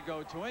ready to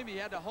go to him. He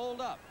had to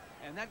hold up,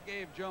 and that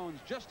gave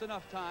Jones just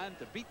enough time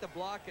to beat the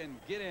block and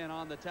get in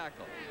on the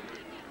tackle.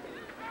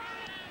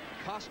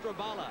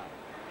 Costrabala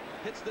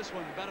hits this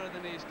one better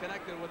than he's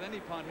connected with any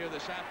punt here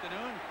this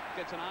afternoon.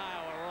 Gets an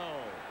Iowa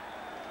roll,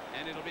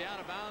 and it'll be out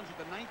of bounds at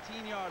the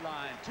 19-yard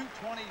line.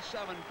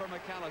 2:27 for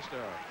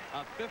McAllister.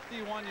 A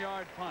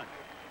 51-yard punt.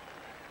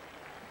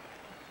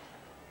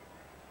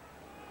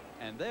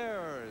 And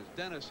there's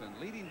Dennison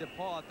leading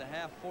DePaul at the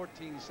half,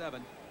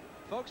 14-7.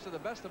 Folks, to the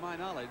best of my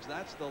knowledge,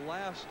 that's the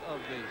last of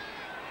the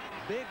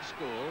big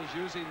schools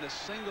using the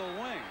single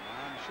wing.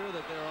 I'm sure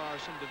that there are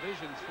some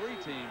Division III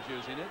teams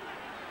using it.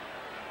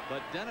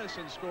 But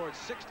Dennison scored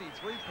 63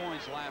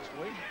 points last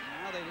week.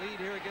 Now they lead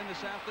here again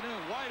this afternoon.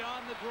 White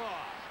on the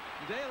draw.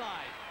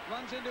 Daylight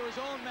runs into his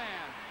own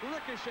man.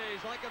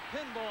 Ricochets like a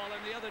pinball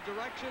in the other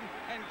direction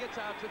and gets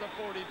out to the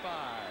 45.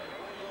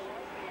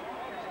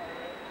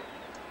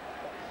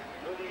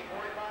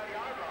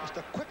 Just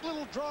a quick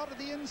little draw to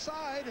the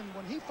inside, and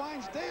when he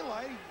finds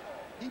Daylight,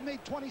 he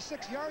made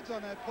 26 yards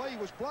on that play. He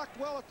was blocked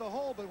well at the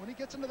hole, but when he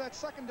gets into that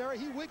secondary,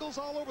 he wiggles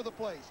all over the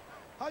place.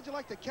 How'd you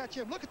like to catch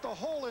him? Look at the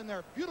hole in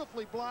there,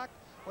 beautifully blocked.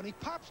 When he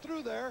pops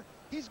through there,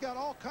 he's got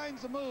all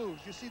kinds of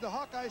moves. You see the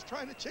Hawkeyes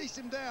trying to chase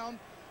him down.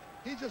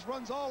 He just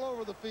runs all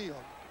over the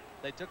field.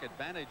 They took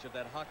advantage of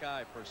that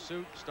Hawkeye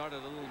pursuit, started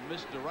a little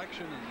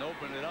misdirection and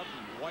opened it up,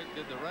 and White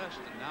did the rest,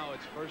 and now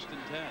it's 1st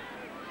and 10.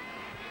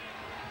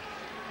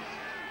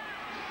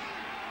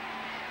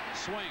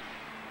 Swing.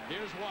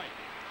 Here's White.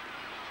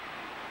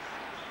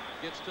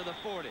 Gets to the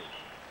 40.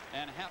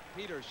 And Hap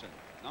Peterson,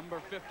 number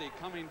 50,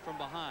 coming from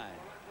behind.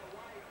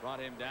 Brought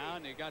him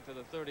down. He got to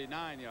the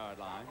 39-yard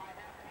line.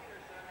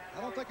 I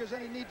don't think there's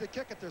any need to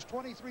kick it. There's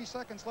 23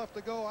 seconds left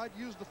to go. I'd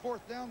use the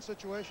 4th down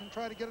situation,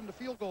 try to get into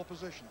field goal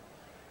position.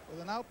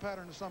 with an out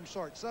pattern of some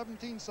sort.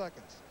 17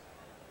 seconds.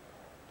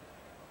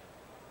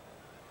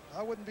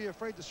 I wouldn't be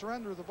afraid to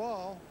surrender the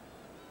ball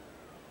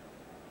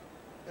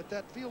at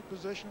that field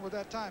position with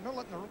that time. They're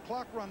letting the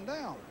clock run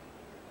down.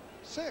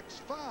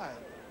 6, 5,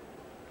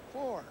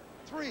 4,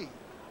 3,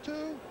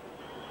 2.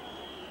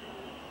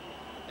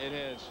 It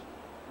has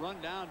run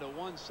down to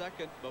 1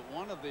 second, but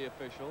one of the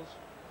officials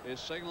is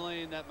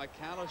signaling that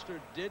McAllister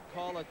did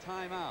call a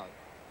timeout.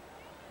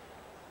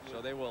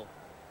 So they will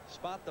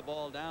spot the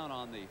ball down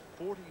on the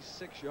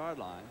 46-yard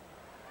line.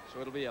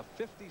 So it'll be a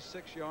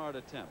 56-yard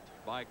attempt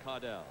by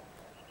Caudell.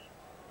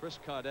 Chris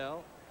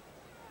Caudell,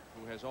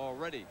 who has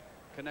already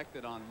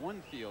connected on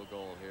 1 field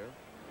goal here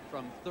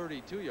from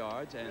 32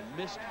 yards and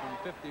missed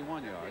from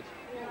 51 yards,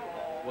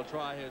 will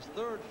try his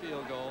 3rd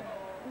field goal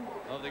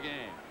of the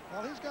game.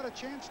 Well, he's got a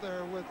chance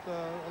there with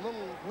a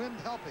little wind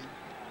helping.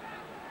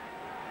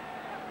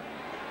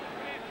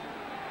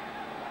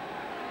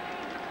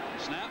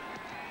 Snap.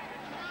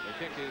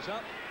 The kick is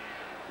up.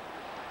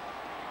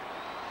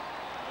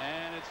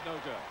 And it's no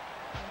good.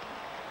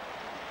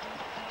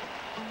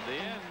 The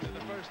end of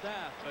the first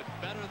half, but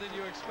better than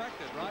you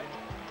expected, right?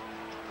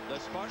 The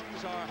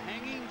Spartans are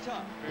hanging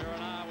tough here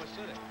in Iowa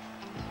City.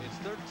 It's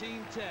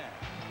 13-10.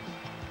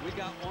 We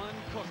got one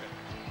cooking.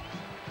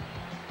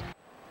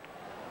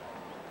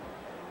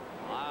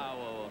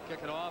 Iowa will kick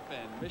it off,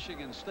 and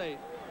Michigan State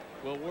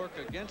will work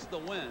against the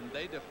wind.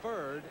 They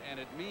deferred, and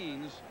it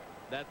means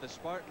that the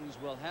Spartans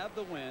will have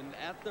the wind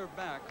at their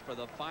back for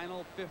the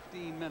final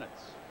 15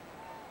 minutes.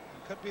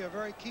 It could be a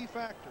very key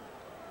factor.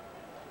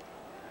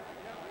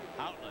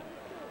 Outland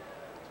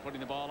is putting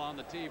the ball on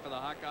the tee for the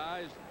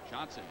Hawkeyes.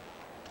 Johnson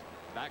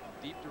back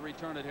deep to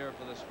return it here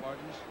for the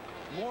Spartans.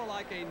 More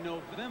like a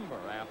November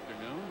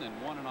afternoon than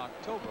one in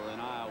October in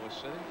Iowa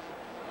City.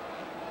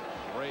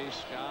 Gray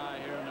sky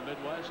here in the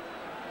Midwest.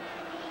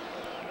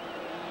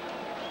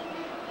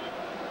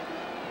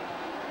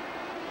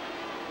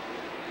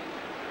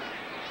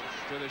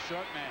 To the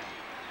short man.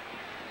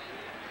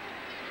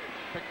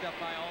 Picked up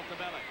by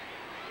Altobelli.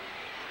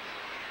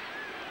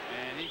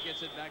 And he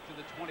gets it back to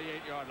the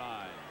 28-yard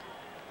line.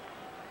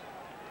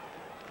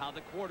 How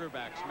the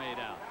quarterbacks made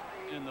out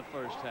in the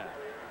first half.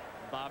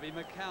 Bobby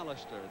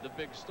McAllister, the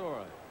big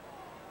story.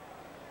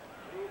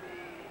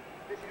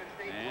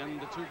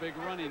 And the 2 big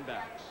running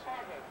backs.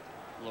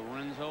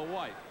 Lorenzo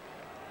White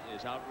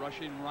is out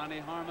rushing Ronnie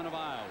Harmon of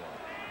Iowa.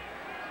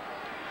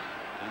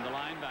 And the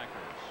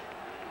linebackers.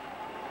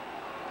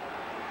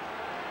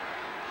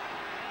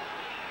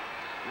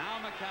 Now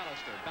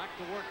McAllister back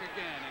to work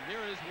again, and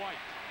here is White.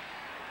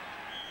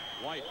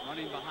 White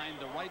running behind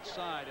the right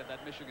side of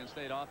that Michigan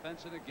State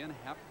offense, and again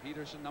Hap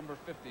Peterson, number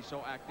 50,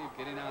 so active,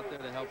 getting out there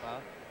to help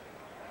out.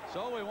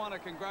 So we want to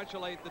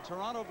congratulate the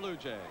Toronto Blue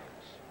Jays,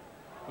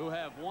 who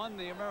have won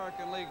the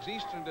American League's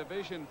Eastern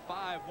Division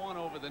 5-1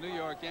 over the New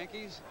York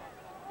Yankees.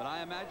 But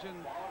I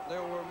imagine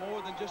there were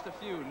more than just a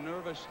few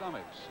nervous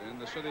stomachs in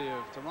the city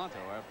of Toronto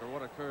after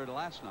what occurred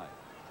last night,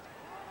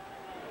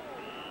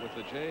 with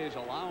the Jays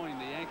allowing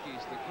the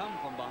Yankees to come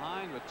from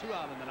behind with 2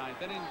 out in the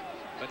 9th inning.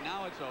 But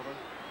now it's over,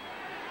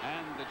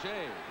 and the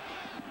Jays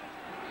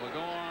will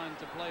go on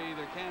to play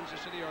either Kansas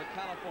City or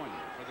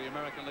California for the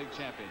American League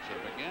Championship.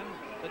 Again,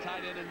 the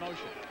tight end in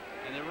motion,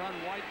 and they run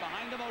White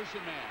behind the motion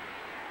man.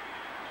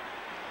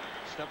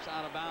 Steps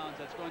out of bounds.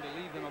 That's going to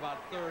leave them about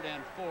 3rd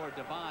and 4.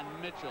 Devon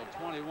Mitchell,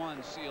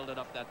 21, sealed it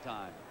up that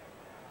time.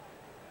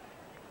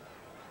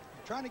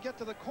 Trying to get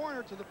to the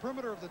corner, to the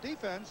perimeter of the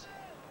defense.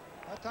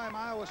 That time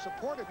Iowa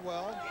supported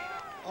well,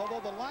 although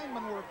the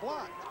linemen were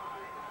blocked.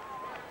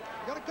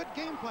 Got a good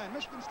game plan.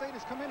 Michigan State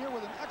has come in here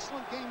with an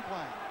excellent game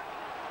plan.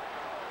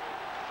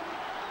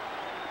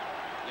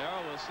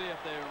 Yeah, we'll see if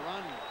they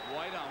run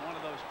White on one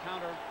of those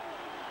counter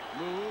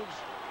moves.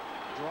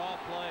 Draw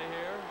play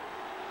here.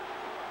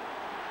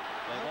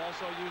 They've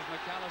also used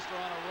McAllister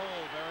on a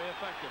roll very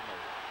effectively.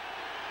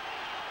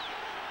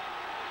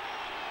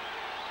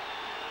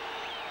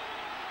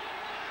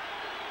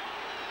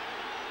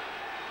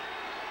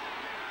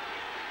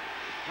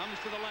 Comes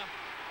to the left.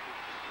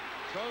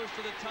 Throws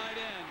to the tight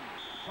end.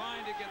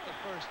 Trying to get the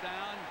first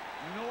down.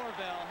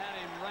 Norvell had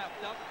him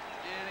wrapped up,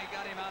 and he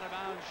got him out of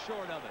bounds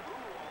short of it.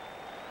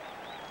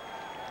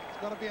 It's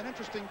going to be an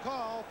interesting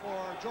call for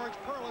George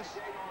Perlis.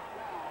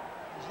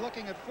 He's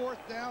looking at 4th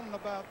down and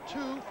about 2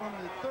 from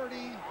the 30.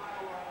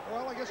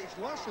 Well, I guess it's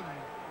less than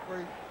where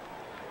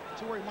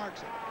he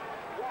marks it.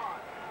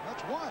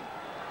 That's 1.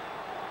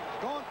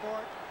 He's going for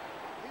it.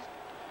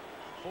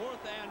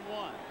 4th and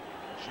 1.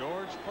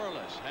 George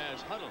Perlis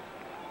has huddled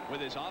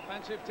with his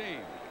offensive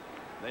team.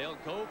 They'll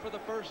go for the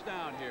first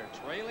down here,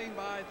 trailing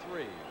by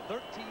 3.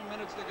 13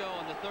 minutes to go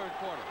in the 3rd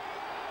quarter.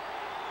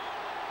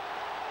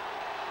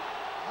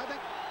 I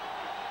think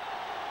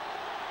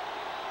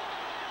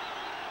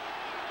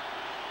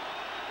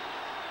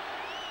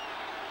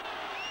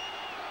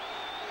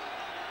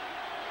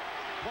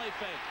play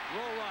fake,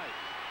 roll right.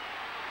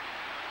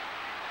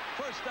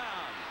 First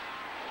down.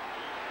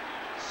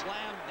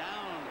 Slammed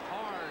down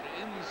hard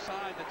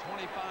inside the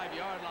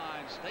 25-yard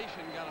line.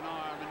 Station got an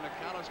arm, and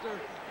McAllister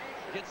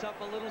gets up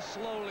a little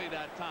slowly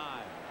that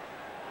time.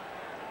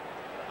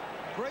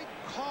 Great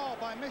call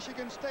by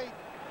Michigan State.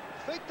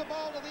 Fake the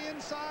ball to the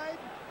inside.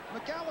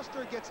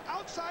 McAllister gets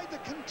outside the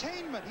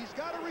containment. He's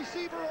got a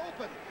receiver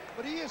open,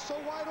 but he is so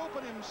wide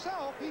open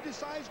himself, he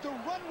decides to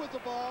run with the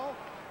ball.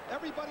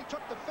 Everybody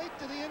took the fake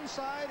to the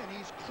inside, and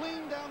he's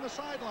clean down the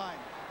sideline.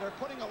 They're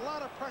putting a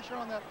lot of pressure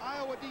on that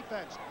Iowa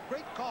defense.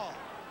 Great call.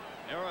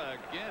 Era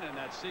again in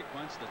that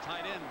sequence. The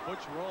tight end,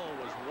 Butch Roll,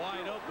 was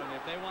wide open.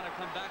 If they want to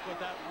come back with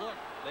that look,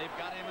 they've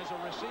got him as a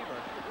receiver.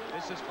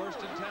 This is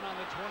 1st and 10 on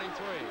the 23.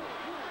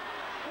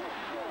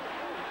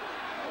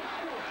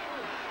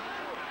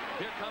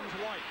 Here comes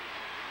White.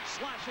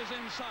 Slashes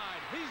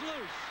inside. He's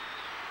loose.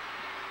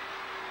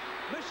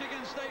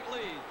 Michigan State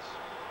leads.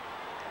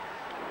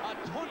 A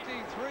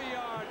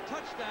 23-yard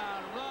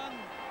touchdown run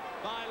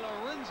by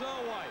Lorenzo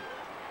White.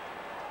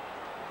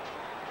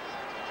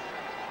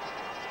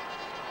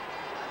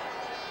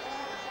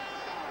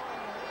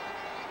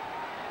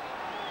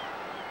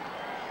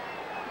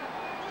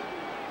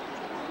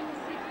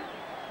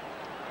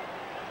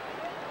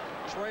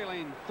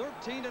 Trailing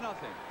 13-0.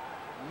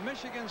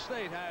 Michigan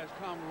State has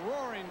come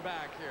roaring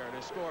back here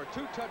to score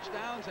 2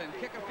 touchdowns and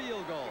kick a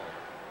field goal.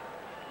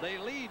 They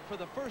lead for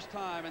the first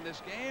time in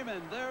this game,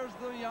 and there's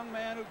the young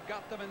man who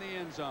got them in the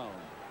end zone.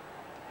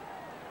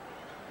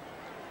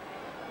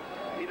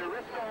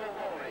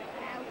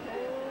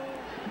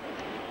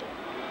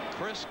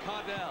 Chris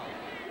Caudell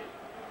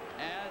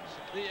adds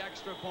the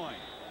extra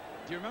point.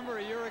 Do you remember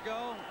a year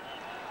ago?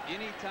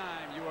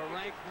 Anytime you were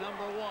ranked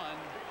 #1,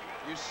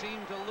 you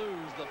seemed to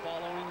lose the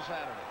following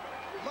Saturday.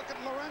 Look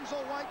at Lorenzo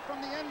White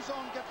from the end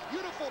zone. Gets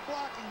beautiful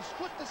blocking.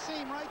 Split the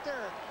seam right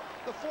there.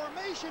 The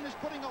formation is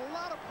putting a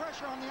lot of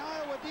pressure on the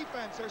Iowa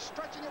defense. They're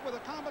stretching it with a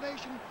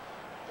combination,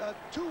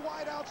 2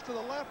 wideouts to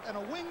the left and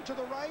a wing to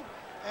the right,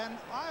 and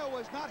Iowa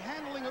is not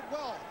handling it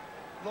well.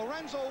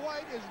 Lorenzo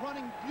White is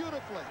running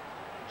beautifully.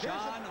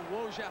 John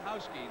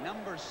Wojciechowski,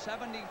 number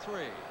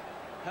 73,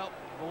 helped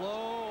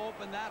blow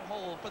open that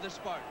hole for the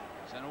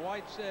Spartans. And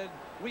White said,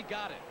 "We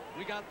got it.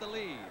 We got the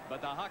lead, but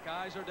the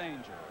Hawkeyes are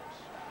dangerous."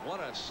 What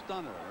a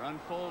stunner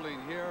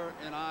unfolding here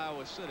in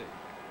Iowa City.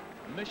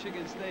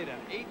 Michigan State, an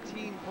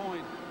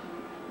 18-point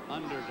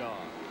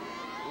underdog,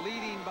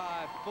 leading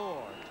by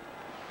 4.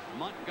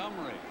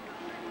 Montgomery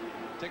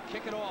to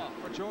kick it off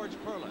for George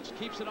Perlis.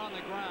 Keeps it on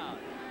the ground.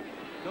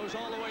 Goes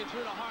all the way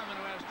through to Harmon,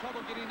 who has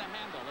trouble getting the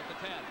handle at the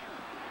 10.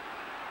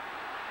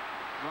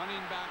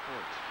 Running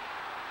backwards.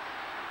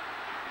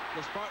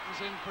 The Spartans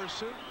in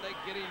pursuit. They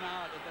get him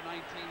out at the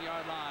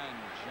 19-yard line.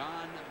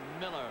 John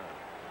Miller.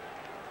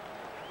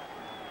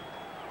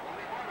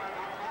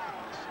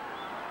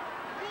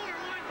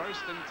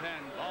 First and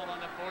 10. Ball on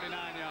the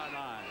 49-yard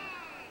line.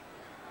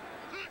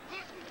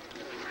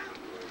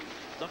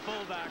 The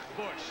fullback,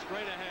 Bush,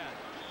 straight ahead.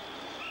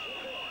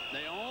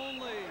 They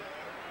only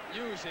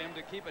use him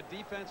to keep a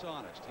defense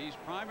honest. He's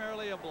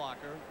primarily a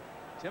blocker.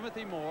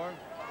 Timothy Moore,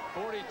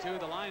 42,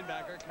 the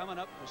linebacker, coming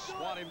up to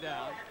swat him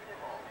down.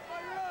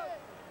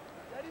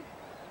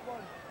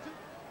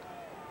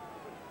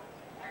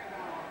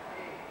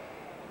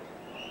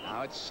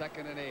 Now it's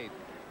 2nd and 8.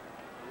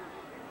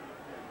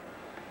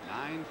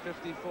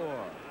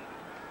 9:54.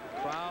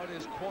 Crowd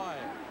is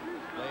quiet.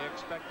 They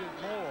expected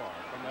more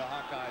from the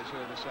Hawkeyes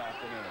here this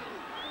afternoon.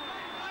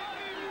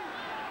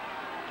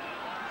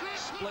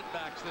 Split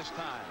backs this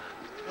time.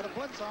 Got a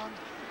blitz on.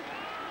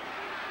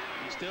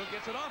 He still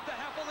gets it off the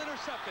Happel,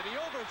 intercepted. He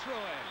overthrew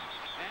him.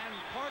 And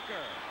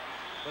Parker.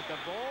 But the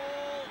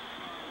ball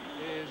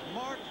is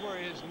marked where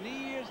his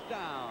knee is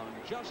down,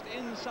 just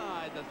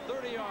inside the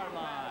 30-yard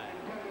line.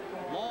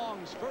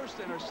 Long's first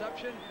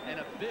interception and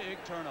a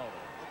big turnover.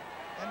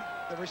 And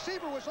the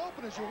receiver was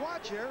open as you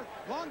watch here.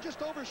 Long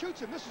just overshoots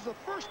him. This is the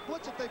first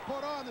blitz that they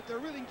put on that they're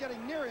really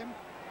getting near him.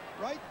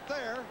 Right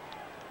there.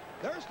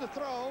 There's the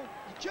throw.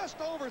 He just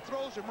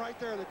overthrows him right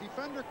there. The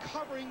defender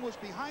covering was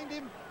behind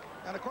him.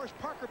 And, of course,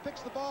 Parker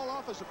picks the ball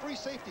off as a free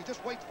safety.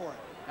 Just waits for it.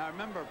 Now,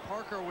 remember,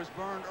 Parker was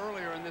burned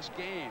earlier in this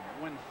game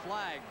when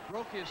Flagg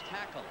broke his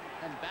tackle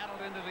and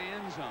battled into the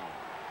end zone.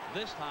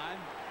 This time,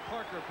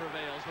 Parker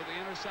prevails with the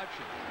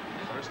interception.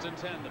 First and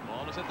 10. The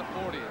ball is at the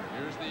 40.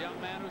 Here's the young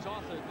man who's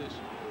authored this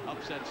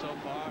upset so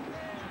far.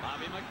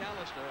 Bobby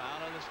McAllister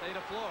out of the state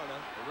of Florida,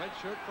 the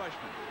redshirt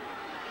freshman.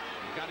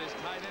 He's got his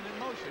tight end in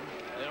motion.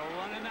 They'll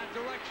run in that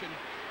direction.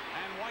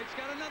 And White's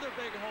got another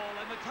big hole,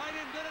 and the tight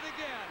end did it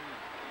again.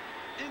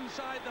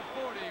 Inside the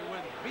 40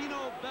 with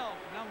Vino Belk,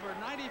 number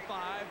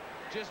 95,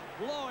 just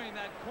blowing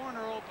that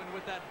corner open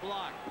with that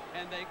block.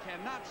 And they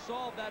cannot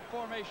solve that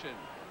formation.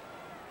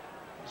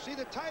 See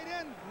the tight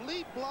end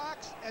lead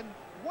blocks, and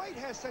White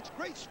has such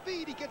great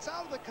speed. He gets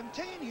out of the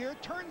contain here,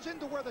 turns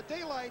into where the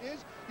daylight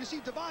is. You see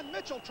Devon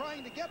Mitchell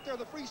trying to get there,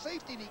 the free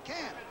safety, and he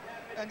can't.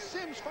 And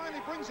Sims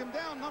finally brings him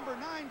down, number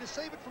 9, to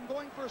save it from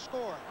going for a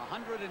score.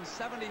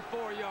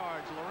 174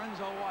 yards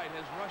Lorenzo White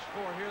has rushed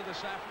for here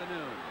this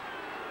afternoon.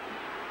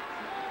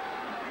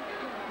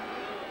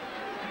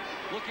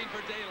 Looking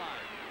for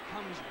daylight.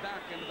 Comes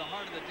back into the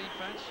heart of the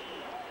defense.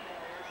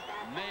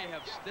 May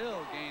have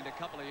still gained a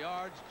couple of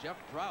yards. Jeff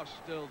Drauss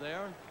still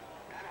there.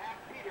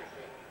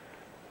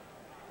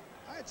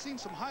 I had seen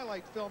some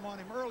highlight film on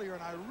him earlier,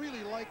 and I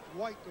really liked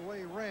White the way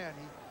he ran.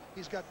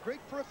 He's got great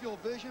peripheral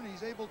vision.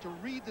 He's able to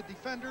read the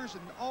defenders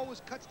and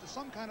always cuts to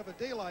some kind of a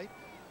daylight.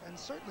 And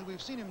certainly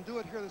we've seen him do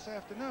it here this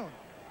afternoon.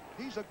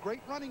 He's a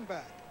great running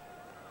back.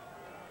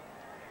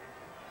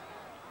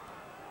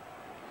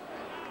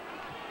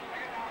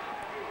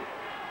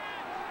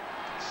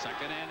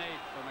 Second and 8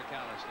 for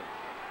McAllister.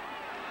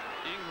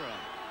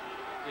 Ingram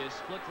is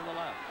split to the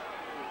left.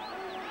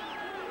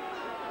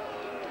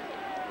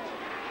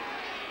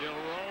 He'll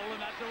roll in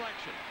that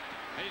direction.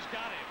 He's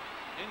got him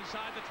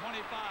inside the 25.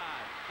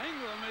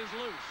 Ingram is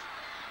loose.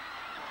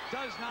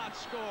 Does not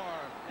score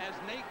as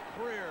Nate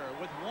Greer,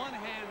 with one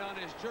hand on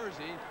his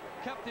jersey,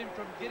 kept him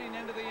from getting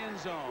into the end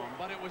zone.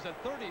 But it was a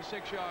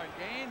 36-yard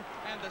gain,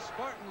 and the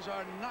Spartans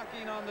are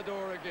knocking on the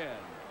door again.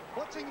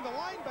 Blitzing the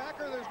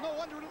linebacker, there's no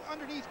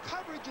underneath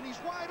coverage, and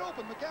he's wide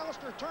open.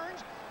 McAllister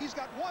turns. He's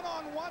got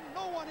one-on-one,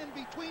 no one in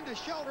between to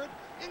shelter it.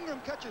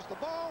 Ingram catches the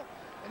ball,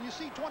 and you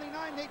see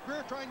 29, Nate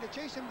Greer, trying to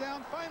chase him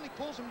down, finally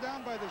pulls him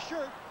down by the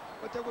shirt,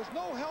 but there was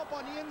no help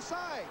on the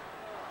inside.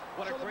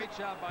 What a great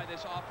job by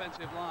this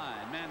offensive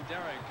line.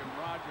 Mandarek and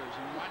Rogers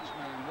and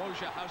Watchman and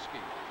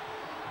Wojciechowski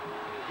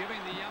giving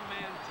the young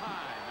man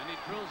time, and he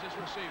drills his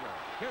receiver.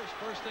 Here's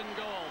first and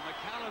goal.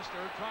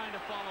 McAllister trying to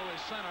follow his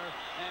center,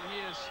 and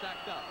he is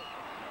stacked up.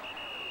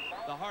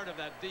 The heart of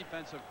that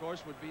defense, of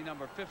course, would be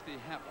number 50,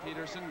 Hap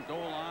Peterson.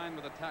 Goal line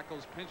with the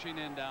tackles pinching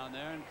in down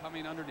there and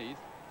coming underneath.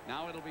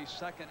 Now it'll be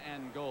second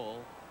and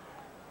goal.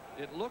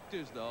 It looked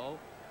as though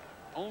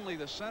only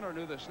the center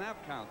knew the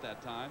snap count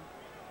that time,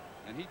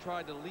 and he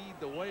tried to lead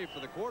the way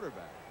for the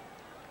quarterback.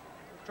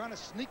 Trying to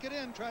sneak it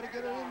in, try to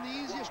get it in the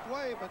easiest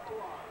way, but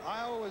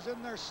Iowa was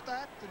in there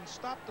stacked and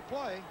stopped the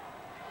play.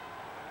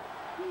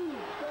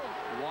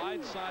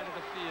 Wide side of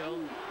the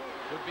field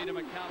would be to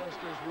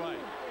McAllister's right.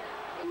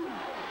 And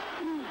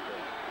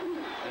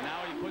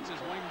now he puts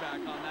his wing back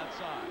on that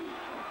side.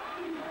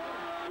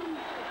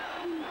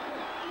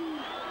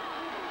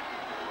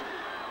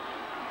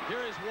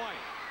 Here is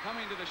White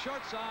coming to the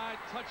short side,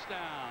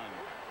 touchdown.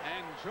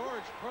 And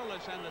George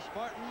Perlis and the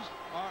Spartans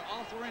are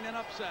authoring an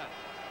upset.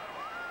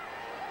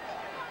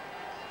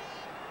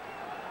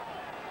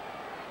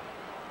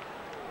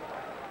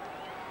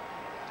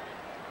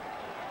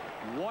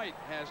 White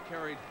has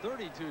carried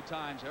 32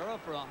 times era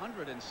for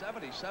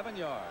 177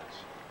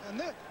 yards.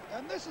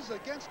 And this is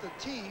against a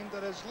team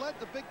that has led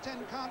the Big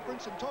Ten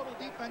Conference in total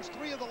defense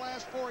 3 of the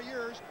last 4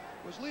 years,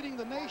 was leading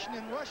the nation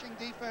in rushing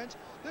defense.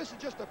 This is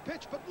just a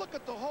pitch, but look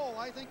at the hole.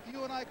 I think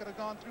you and I could have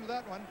gone through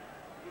that one.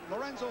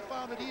 Lorenzo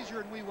found it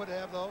easier than we would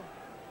have, though.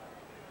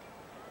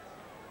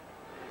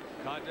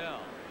 Caudell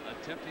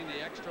attempting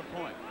the extra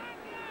point.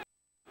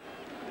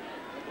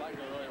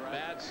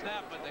 Bad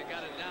snap, but they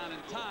got it down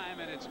in time,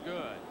 and it's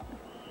good.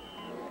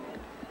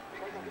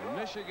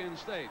 Michigan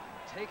State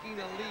taking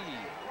a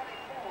lead,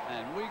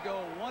 and we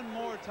go one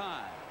more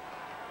time.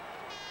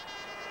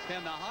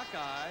 Can the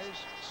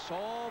Hawkeyes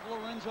solve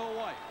Lorenzo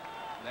White?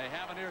 They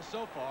haven't here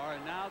so far,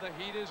 and now the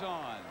heat is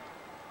on.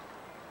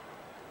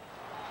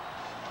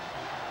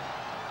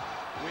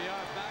 We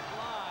are back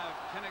live,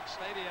 Kinnick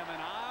Stadium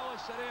in Iowa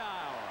City,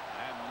 Iowa,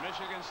 and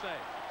Michigan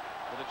State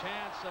with a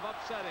chance of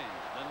upsetting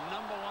the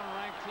 #1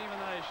 ranked team in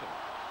the nation.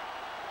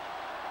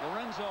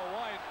 Lorenzo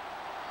White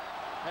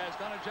has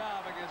done a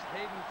job against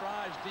Hayden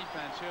Fry's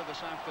defense here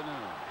this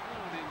afternoon.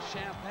 In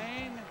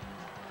Champaign,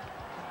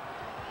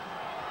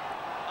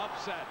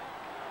 upset.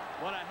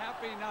 What a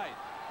happy night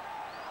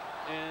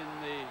in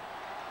the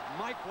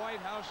Mike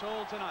White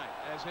household tonight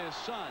as his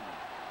son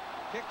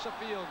kicks a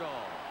field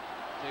goal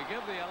to give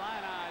the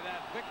Illini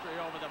that victory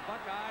over the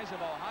Buckeyes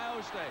of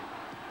Ohio State.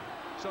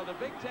 So the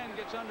Big Ten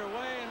gets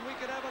underway, and we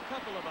could have a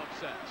couple of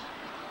upsets.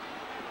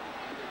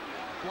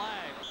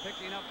 Flagg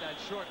picking up that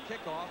short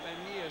kickoff, and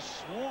he is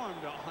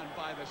swarmed on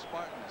by the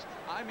Spartans.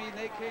 I mean,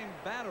 they came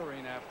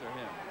battering after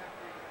him.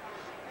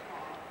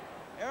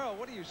 Arrow,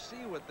 what do you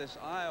see with this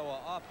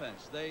Iowa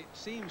offense? They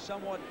seem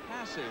somewhat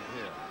passive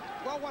here.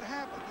 Well, what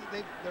happened?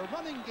 Their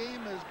running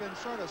game has been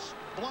sort of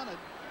blunted.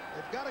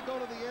 They've got to go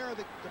to the air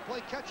to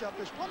play catch-up.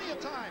 There's plenty of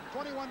time.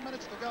 21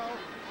 minutes to go,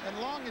 and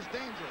Long is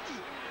dangerous.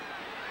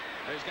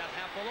 He's got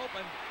Happel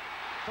open.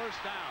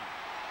 First down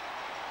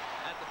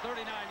at the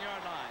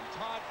 39-yard line.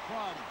 Todd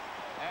Crum,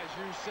 as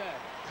you said,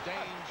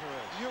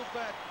 dangerous. You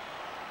bet.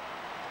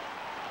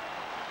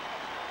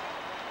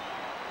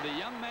 The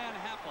young man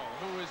Happel,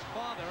 who his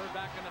father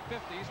back in the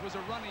 50s was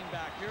a running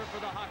back here for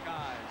the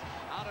Hawkeyes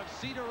out of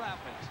Cedar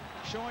Rapids,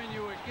 showing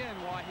you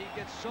again why he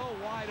gets so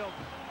wide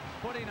open,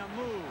 putting a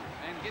move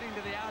and getting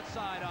to the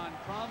outside on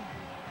Crum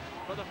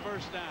for the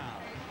first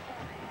down.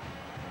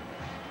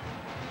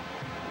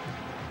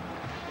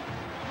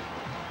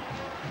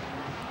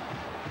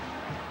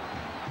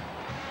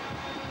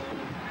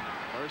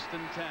 First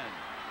and 10.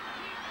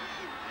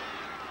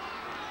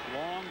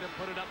 Long to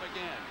put it up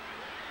again.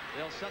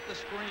 They'll set the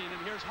screen,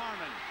 and here's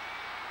Harmon.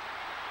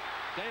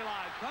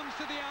 Daylight comes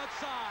to the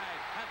outside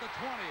at the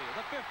 20,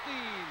 the 15,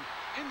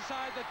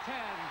 inside the 10,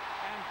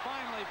 and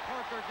finally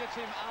Parker gets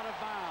him out of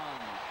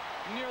bounds.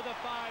 near the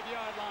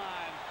 5-yard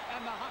line.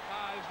 And the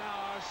Hawkeyes now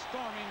are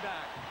storming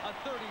back. A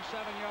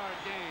 37-yard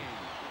gain.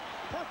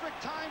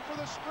 Perfect time for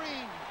the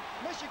screen.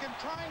 Michigan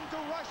trying to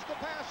rush the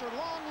passer.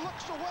 Long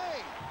looks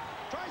away.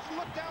 Tries to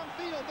look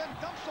downfield, then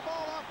dumps the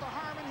ball off to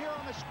Harmon here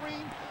on the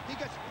screen. He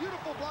gets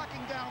beautiful blocking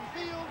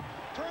downfield.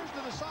 Turns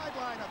to the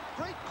sideline. A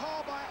great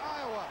call by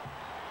Iowa.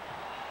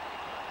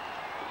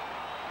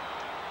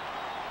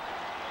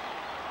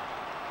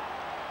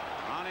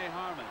 Ronnie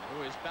Harmon,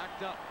 who is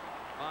backed up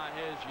by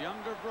his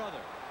younger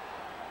brother,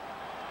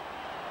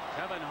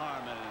 Kevin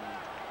Harmon.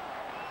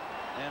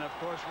 And of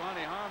course,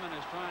 Ronnie Harmon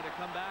is trying to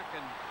come back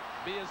and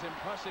be as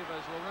impressive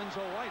as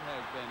Lorenzo White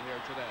has been here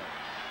today.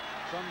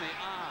 From the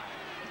eye.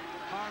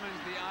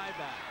 Harmon's the eye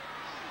back.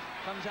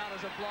 Comes out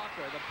as a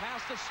blocker. The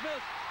pass to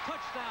Smith.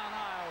 Touchdown,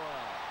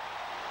 Iowa.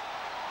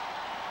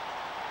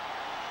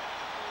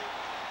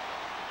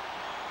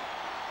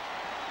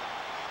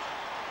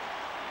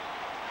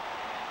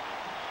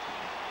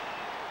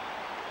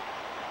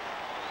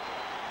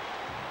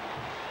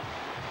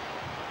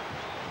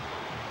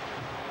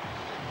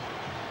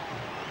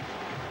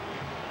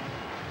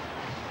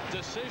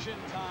 Decision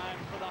time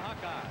for the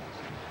Hawkeyes.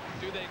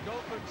 Do they go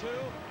for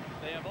two?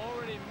 They have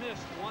already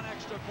missed one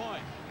extra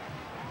point.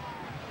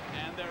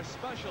 And their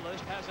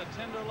specialist has a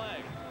tender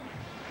leg.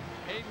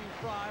 Hayden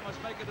Fry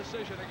must make a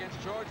decision against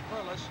George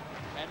Perlis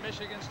and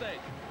Michigan State.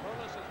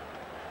 Perlis is...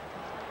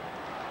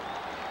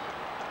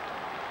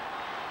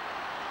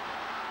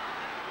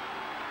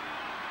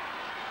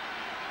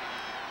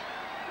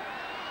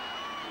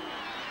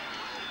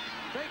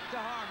 Fake to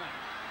Harmon.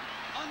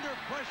 Under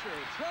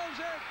pressure. Throws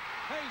it.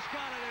 He's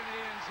got it in the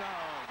end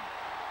zone.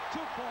 2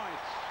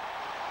 points.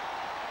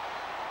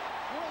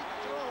 Great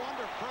throw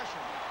under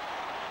pressure.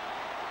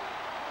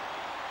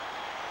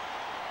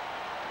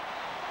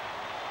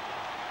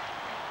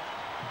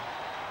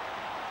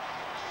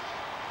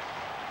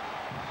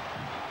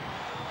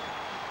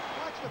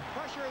 Watch the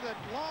pressure that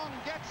Long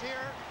gets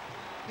here.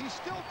 He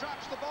still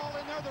drops the ball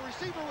in there. The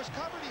receiver was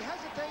covered. He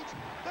hesitates.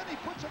 Then he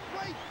puts it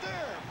right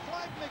there.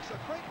 Flag makes a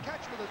great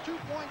catch with a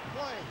 2-point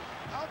play.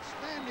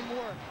 Outstanding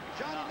work.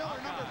 Johnny Miller,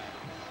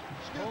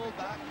 pulled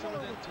back to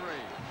within 3.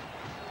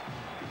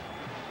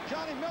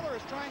 Johnny Miller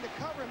is trying to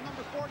cover him,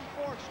 number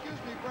 44.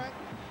 Excuse me, Brett.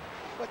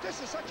 But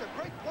this is such a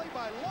great play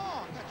by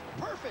Long. That's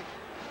perfect.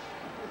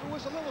 If it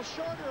was a little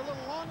shorter, a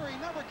little longer, he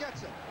never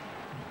gets it.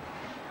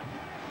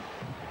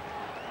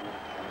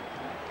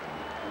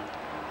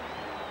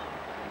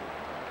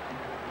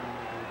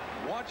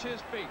 Watch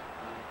his feet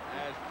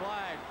as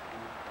Flag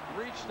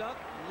reached up,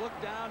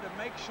 looked down to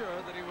make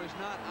sure that he was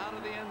not out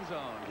of the end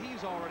zone.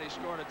 He's already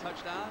scored a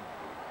touchdown.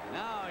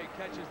 Now he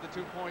catches the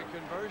 2-point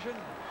conversion.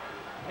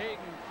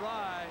 Hayden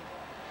Fry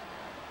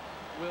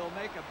will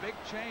make a big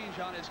change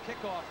on his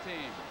kickoff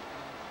team.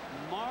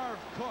 Marv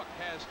Cook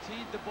has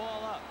teed the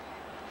ball up.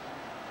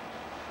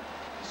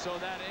 So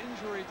that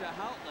injury to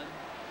Houtland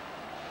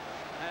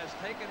has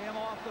taken him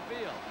off the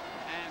field.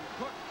 And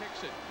Cook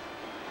kicks it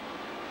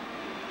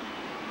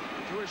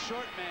to a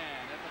short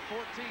man at the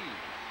 14.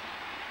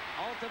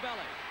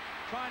 Altobelli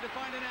trying to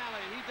find an alley.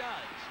 He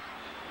does.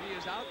 He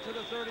is out to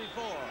the 34.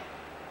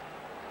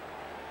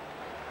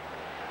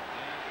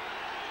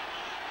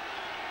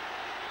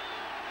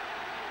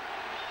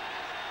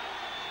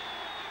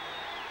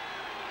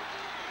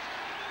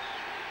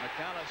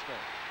 McAllister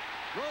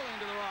rolling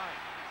to the right.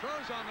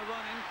 Throws on the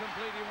run.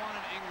 Incomplete. He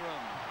wanted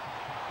Ingram.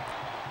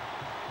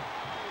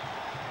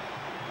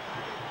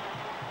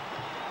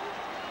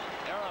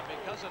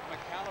 Because of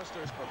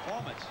McAllister's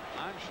performance,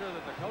 I'm sure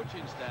that the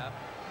coaching staff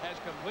has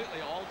completely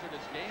altered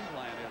its game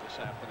plan here this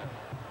afternoon.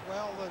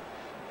 Well,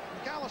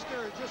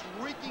 McAllister is just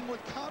reeking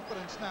with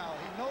confidence now.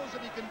 He knows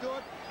that he can do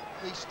it.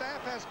 The staff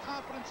has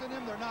confidence in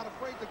him. They're not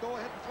afraid to go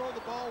ahead and throw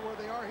the ball where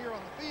they are here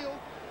on the field.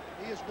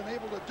 He has been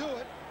able to do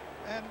it.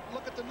 And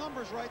look at the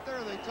numbers right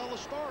there. They tell a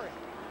story.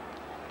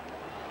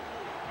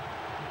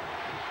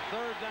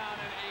 3rd down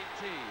and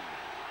 18.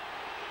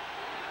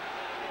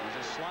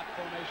 There's a slot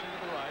formation to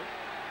the right.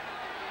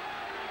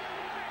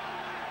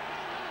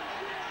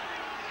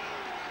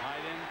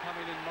 Tight end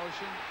coming in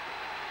motion.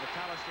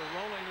 McAllister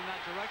rolling in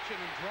that direction,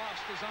 and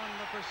Drost is on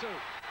the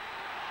pursuit.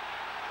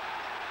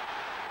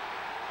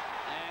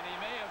 And he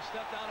may have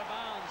stepped out of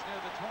bounds near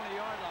the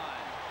 20-yard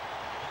line.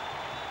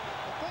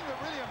 The thing that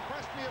really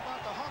impressed me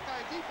about the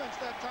Hawkeye defense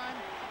that time,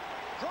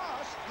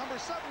 Drost,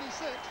 number 76,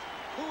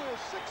 who is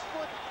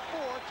 6'4",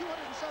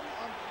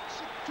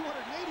 285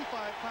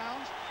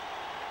 pounds,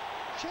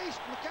 chased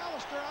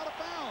McAllister out of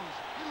bounds.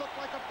 He looked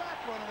like a back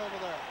running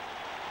over there.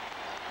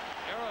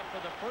 Era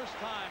for the first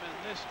time in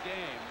this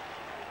game,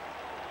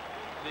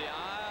 the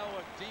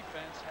Iowa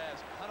defense has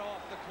cut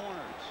off the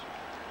corners.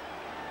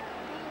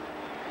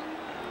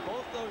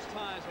 Both those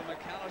times when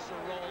McAllister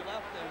rolled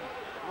left and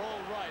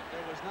rolled right,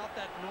 there was not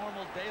that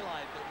normal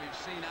daylight that we've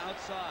seen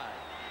outside.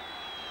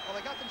 Well,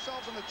 they got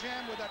themselves in the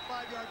jam with that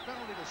 5-yard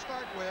penalty to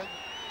start with,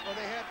 where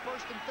they had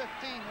 1st and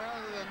 15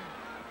 rather than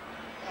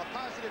a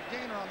positive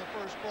gainer on the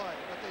first play.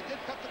 But they did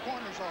cut the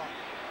corners off.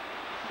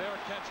 Fair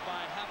catch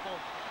by Happel.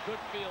 Good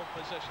field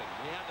position.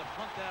 He had to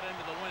punt that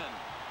into the wind.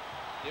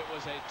 It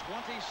was a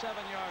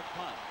 27-yard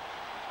punt.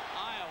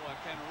 Iowa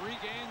can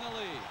regain the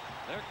lead.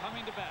 They're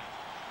coming to bat.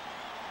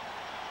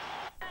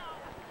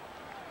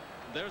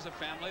 There's a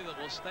family that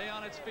will stay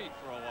on its feet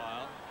for a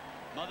while.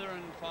 Mother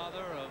and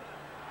father of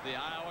the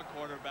Iowa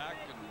quarterback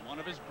and one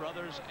of his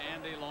brothers,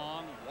 Andy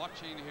Long,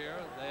 watching here.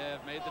 They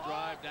have made the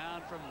drive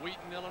down from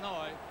Wheaton,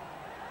 Illinois.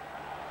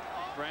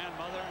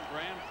 Grandmother and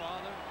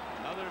grandfather,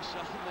 another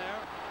son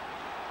there.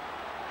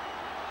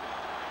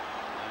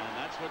 And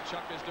that's what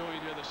Chuck is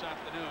doing here this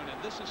afternoon. And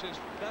this is his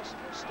best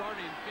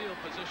starting field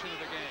position of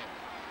the game.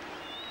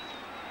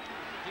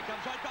 He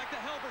comes right back to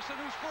Helverson,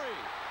 who's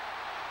free.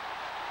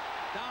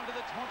 Down to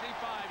the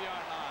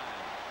 25-yard line.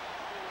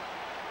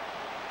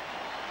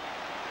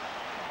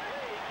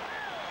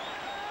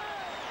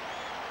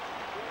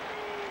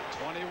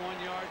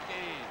 '21-yard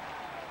gain.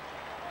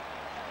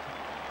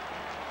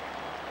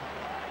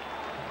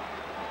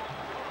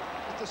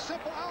 It's a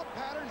simple out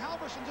pattern.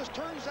 Halverson just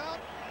turns out.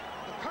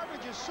 The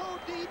coverage is so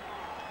deep.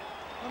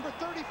 Number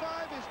 35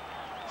 is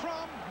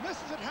Crum.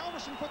 Misses it.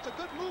 Halverson puts a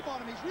good move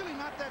on him. He's really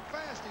not that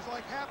fast. He's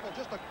like Happel.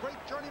 Just a great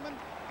journeyman.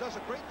 Does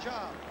a great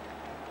job.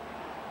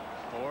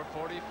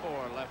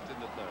 4:44 left in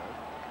the third.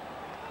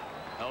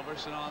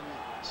 Helverson on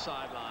the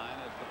sideline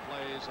as the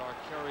plays are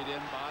carried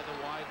in by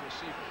the wide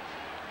receivers.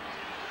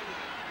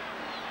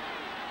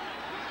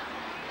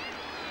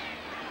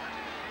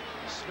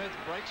 Smith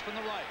breaks from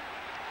the right.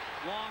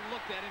 Long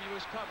looked at him. He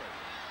was covered.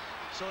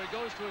 So he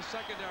goes to a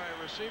secondary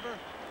receiver.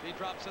 He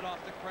drops it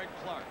off to Craig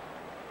Clark.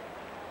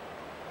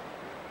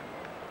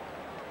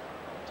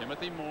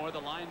 Timothy Moore,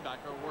 the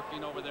linebacker,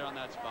 working over there on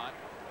that spot.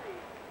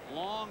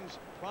 Long's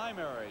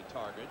primary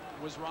target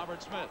was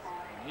Robert Smith.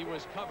 He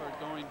was covered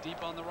going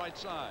deep on the right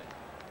side.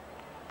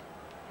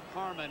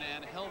 Harmon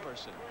and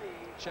Helverson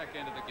check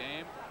into the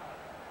game.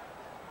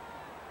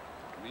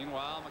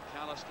 Meanwhile,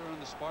 McAllister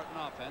and the Spartan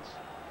offense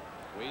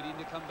waiting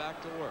to come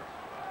back to work.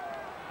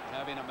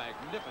 Having a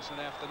magnificent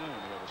afternoon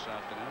here this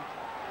afternoon.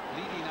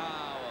 Leading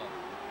Iowa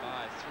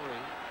by 3.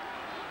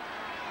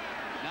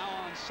 Now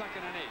on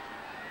 2nd and 8.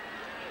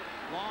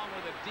 Long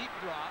with a deep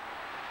drop.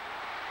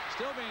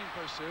 Still being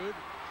pursued.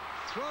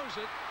 Throws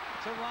it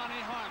to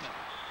Ronnie Harmon.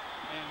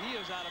 And he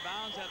is out of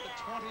bounds at the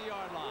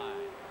 20-yard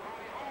line.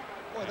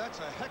 Boy, that's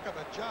a heck of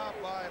a job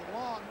by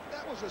Long.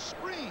 That was a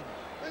screen.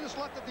 They just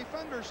let the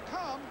defenders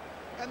come,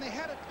 and they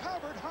had it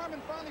covered.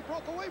 Harmon finally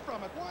broke away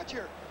from it. Watch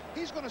here.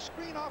 He's going to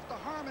screen off to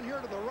Harmon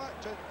here to the right,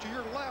 to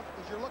your left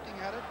as you're looking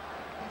at it.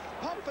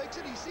 He pump fakes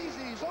it. He sees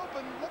it. He's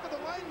open. Look at the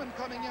linemen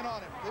coming in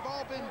on him. They've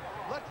all been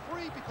let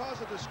free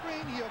because of the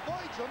screen. He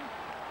avoids them,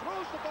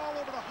 throws the ball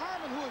over to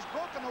Harmon, who has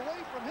broken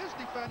away from his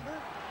defender,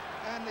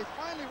 and they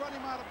finally run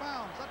him out of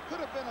bounds. That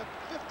could have been a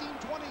 15,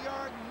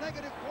 20-yard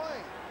negative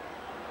play.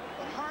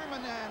 But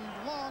Harmon and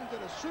Long did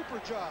a super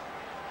job.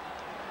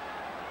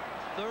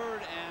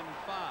 3rd and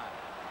 5.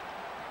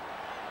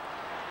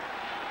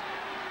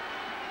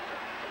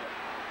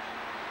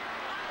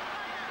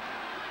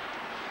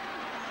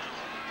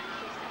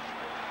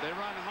 They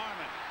run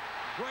Harmon.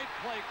 Great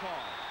play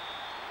call.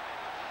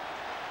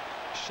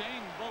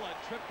 Shane Bullitt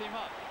tripped him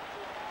up,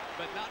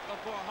 but not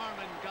before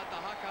Harmon got the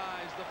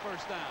Hawkeyes the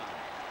first down.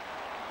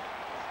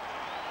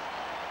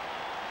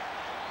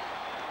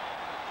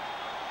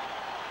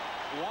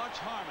 Watch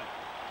Harmon.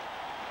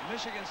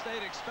 Michigan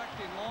State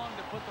expecting Long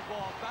to put the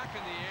ball back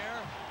in the air,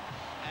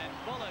 and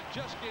Bullitt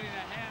just getting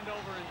a hand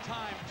over in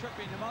time,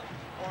 tripping him up,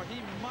 or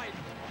he might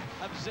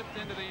have zipped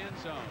into the end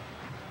zone.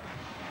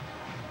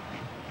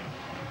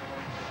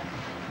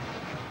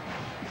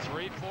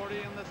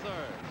 3:40 in the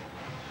third.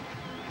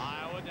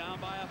 Iowa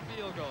down by a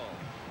field goal.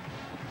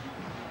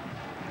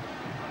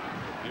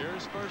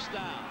 Here's first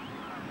down.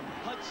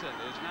 Hudson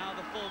is now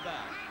the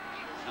fullback.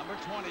 Number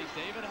 20,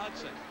 David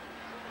Hudson.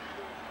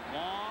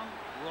 Long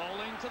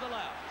rolling to the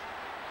left.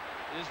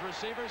 His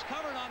receivers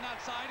covered on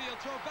that side. He'll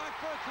throw back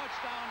for a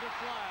touchdown to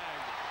Flag.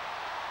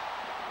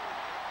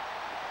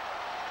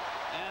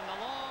 And the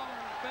Long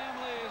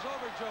family is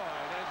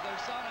overjoyed as their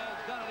son has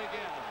done it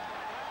again.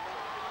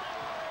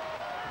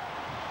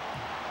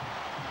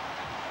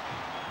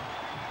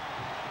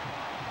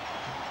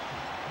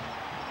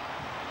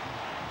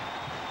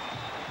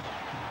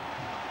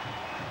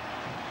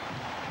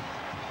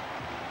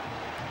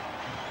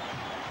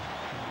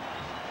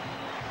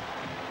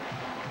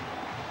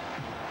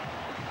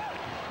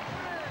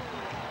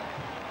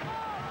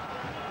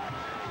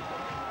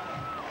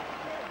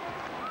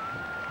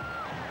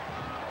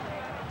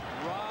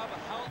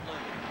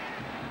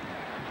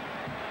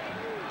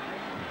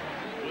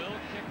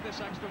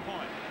 Extra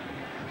point.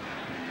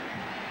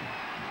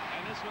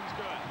 And this one's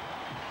good.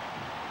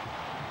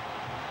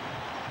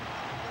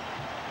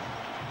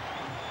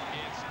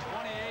 It's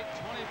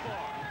 28-24.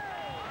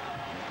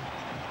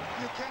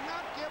 You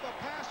cannot give a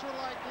passer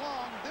like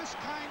Long this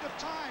kind of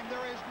time.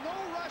 There is no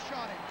rush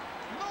on him.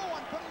 No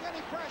one putting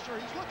any pressure.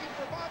 He's looking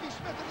for Bobby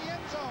Smith in the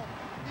end zone.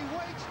 He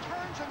waits,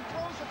 turns, and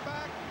throws it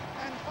back,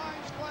 and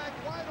finds Flag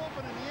wide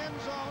open in the end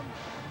zone.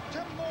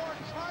 Tim Moore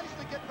tries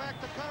to get back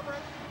to cover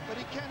it, but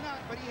he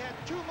cannot. But he had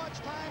too much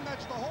time.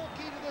 That's the whole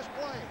key to this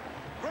play.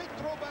 Great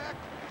throwback,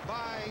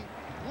 by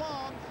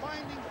Long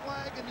finding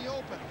Flag in the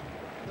open.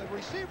 The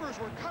receivers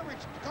were covered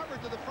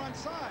to the front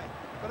side,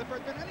 but if there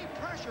had been any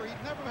pressure,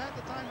 he'd never had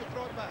the time to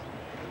throw it back.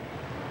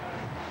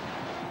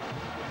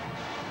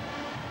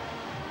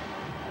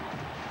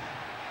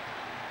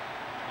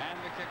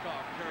 And the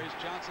kickoff carries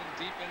Johnson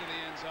deep into the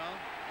end zone.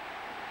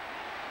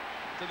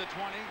 To the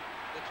 20,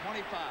 the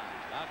 25,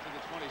 out to the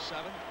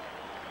 27.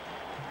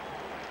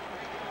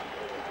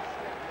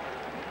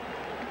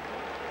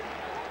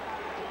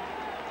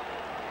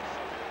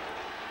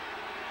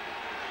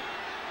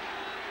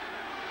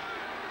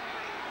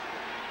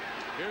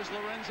 Here's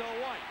Lorenzo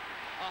White.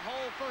 A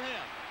hole for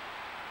him.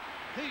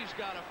 He's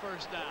got a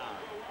first down.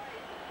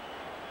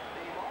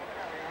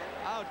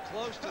 Out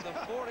close to the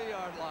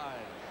 40-yard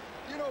line.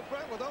 You know,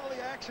 Brett, with all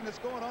the action that's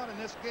going on in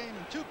this game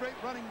and two great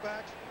running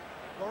backs,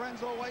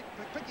 Lorenzo White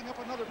picking up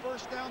another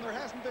first down. There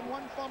hasn't been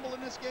one fumble in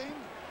this game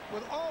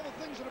with all the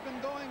things that have been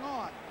going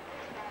on.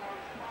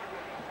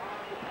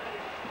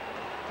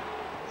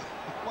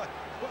 What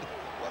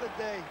a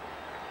day.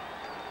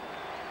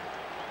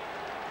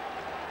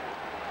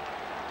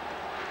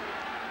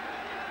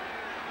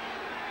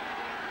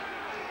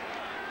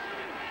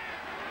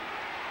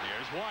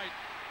 White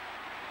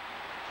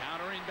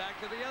countering back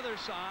to the other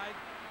side.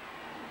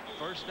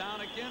 First down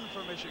again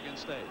for Michigan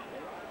State.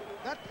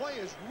 That play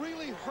has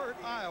really hurt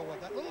Iowa.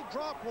 That little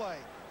draw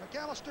play.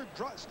 McAllister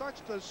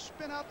starts to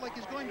spin out like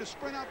he's going to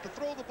sprint out to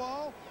throw the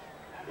ball.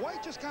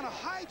 White just kind of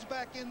hides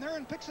back in there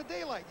and picks a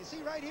daylight. You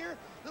see right here,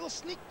 little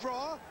sneak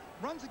draw,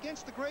 runs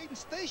against the grade, and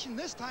Station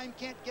this time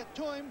can't get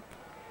to him.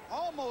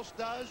 Almost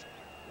does.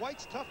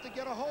 White's tough to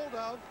get a hold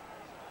of.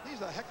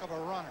 He's a heck of a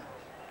runner.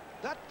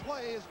 That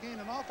play has gained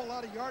an awful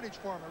lot of yardage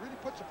for him. It really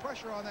puts the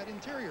pressure on that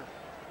interior.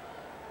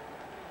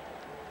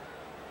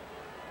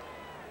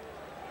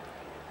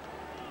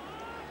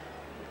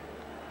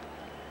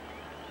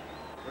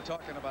 We're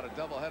talking about a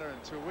doubleheader in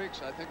 2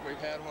 weeks. I think we've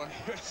had one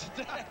here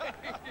today.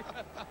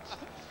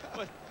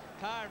 But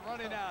time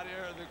running out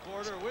here in the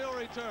quarter. We'll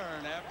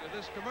return after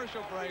this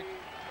commercial break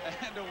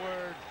and a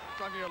word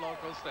from your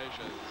local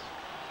stations.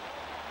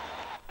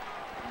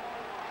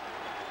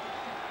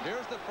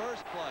 Here's the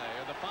first play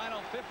of the final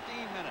 15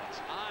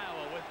 minutes.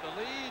 Iowa with the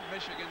lead,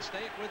 Michigan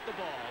State with the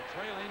ball,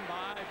 trailing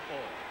by 4.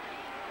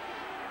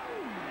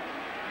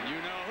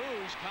 You know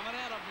who's coming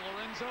at him,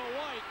 Lorenzo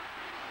White.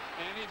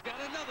 And he's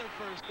got another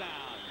first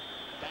down.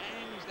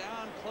 Bangs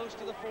down close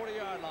to the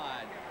 40-yard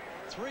line.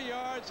 3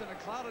 yards and a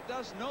cloud of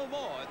dust, no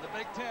more in the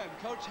Big Ten.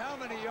 Coach, how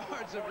many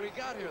yards have we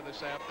got here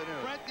this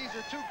afternoon? Brent, these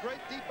are two great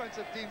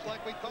defensive teams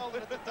like we called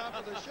it at the top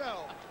of the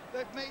show.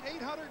 They've made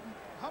 800.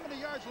 How many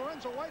yards?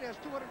 Lorenzo White has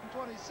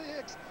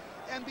 226.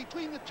 And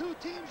between the two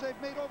teams, they've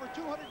made over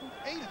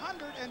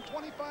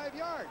 825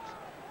 yards.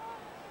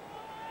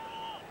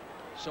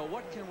 So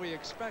what can we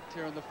expect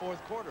here in the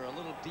fourth quarter? A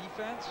little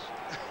defense?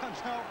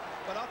 No,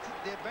 but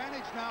the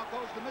advantage now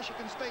goes to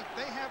Michigan State.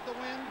 They have the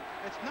wind.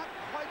 It's not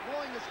quite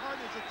blowing as hard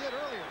as it did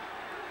earlier,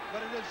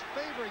 but it is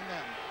favoring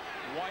them.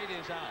 White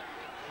is out.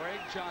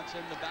 Craig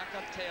Johnson, the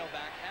backup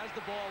tailback, has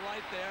the ball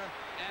right there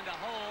and a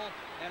hole,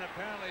 and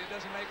apparently it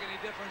doesn't make any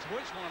difference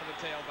which one of the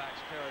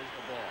tailbacks carries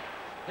the ball.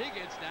 He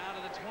gets down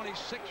to the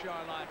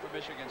 26-yard line for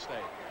Michigan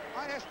State.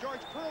 I'd ask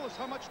George Perlis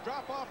how much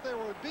drop-off there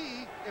would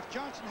be if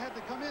Johnson had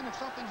to come in if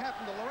something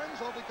happened to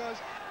Lorenzo,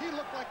 because he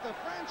looked like the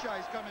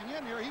franchise coming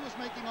in here. He was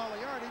making all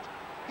the yardage.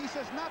 He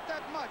says not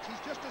that much. He's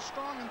just as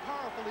strong and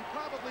powerful. He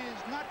probably is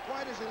not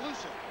quite as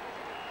elusive.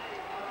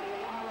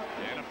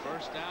 And a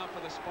first down for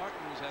the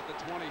Spartans at the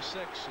 26.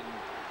 And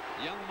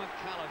young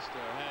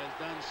McAllister has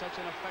done such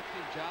an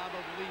effective job of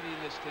leading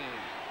this team.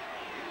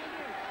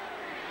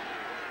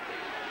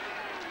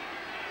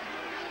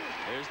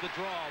 Here's the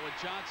draw with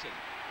Johnson.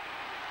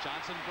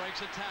 Johnson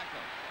breaks a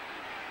tackle.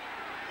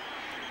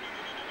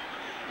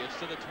 Gets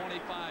to the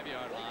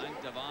 25-yard line.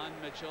 Devon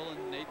Mitchell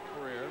and Nate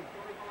Career.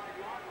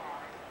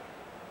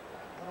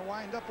 Going to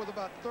wind up with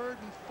about 3rd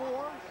and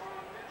 4.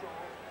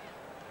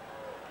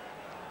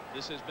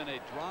 This has been a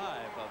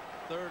drive of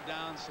third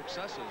down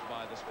successes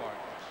by the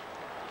Spartans.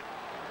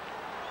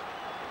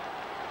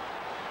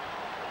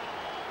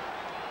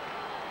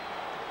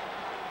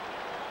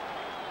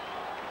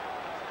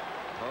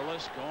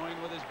 Perlis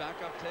going with his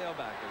backup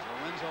tailback as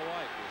Lorenzo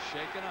White was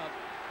shaken up.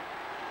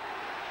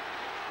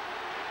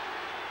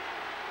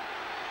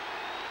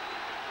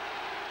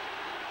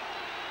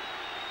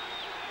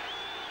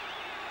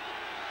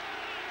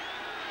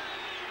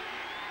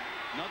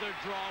 Another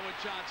draw with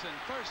Johnson.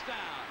 First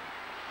down.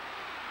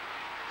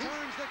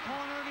 Turns the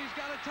corner and he's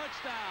got a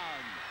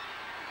touchdown.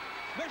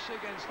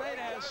 Michigan State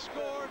has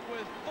scored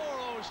with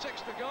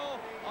 4:06 to go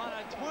on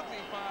a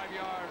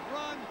 25-yard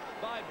run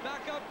by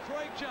backup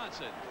Craig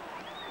Johnson.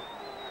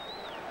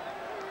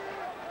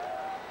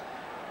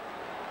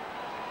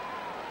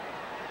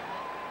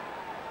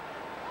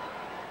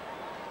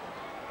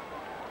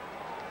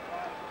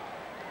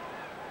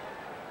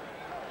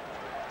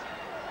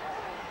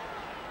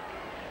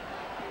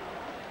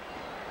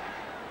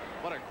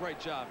 What a great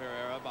job here,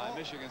 Era, by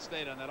Michigan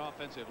State on that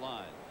offensive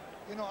line.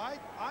 You know,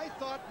 I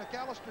thought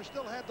McAllister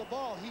still had the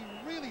ball. He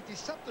really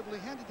deceptively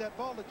handed that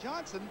ball to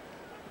Johnson.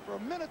 For a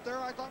minute there,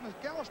 I thought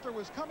McAllister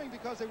was coming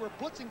because they were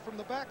blitzing from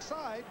the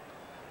backside.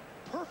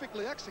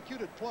 Perfectly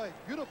executed play,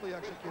 beautifully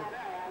executed.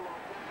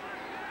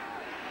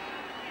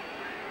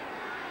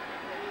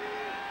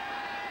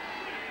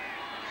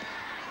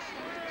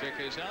 Kick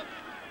is up.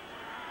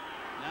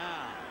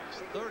 Now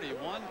it's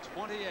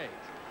 31-28.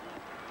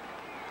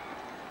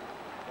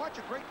 Watch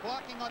a great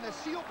blocking on the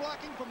seal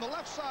blocking from the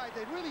left side.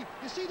 They really,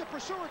 you see the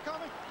pursuer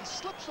coming. He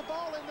slips the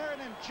ball in there, and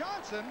then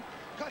Johnson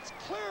cuts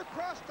clear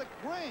across the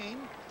grain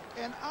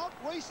and out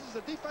races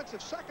the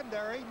defensive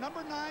secondary.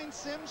 Number 9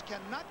 Sims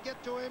cannot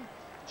get to him.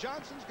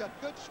 Johnson's got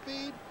good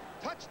speed.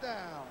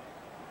 Touchdown.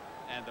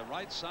 And the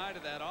right side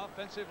of that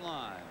offensive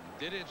line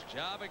did its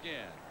job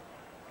again.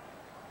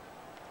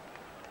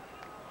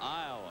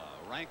 Iowa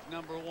ranked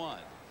number 1,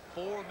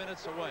 4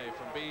 minutes away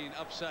from being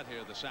upset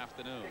here this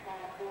afternoon.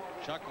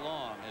 Chuck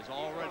Long has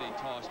already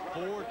tossed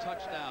 4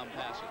 touchdown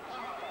passes.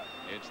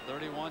 It's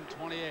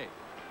 31-28.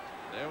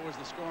 There was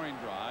the scoring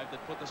drive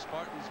that put the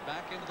Spartans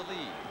back into the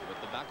lead,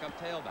 with the backup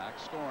tailback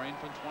scoring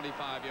from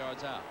 25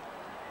 yards out.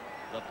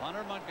 The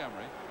punter,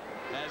 Montgomery,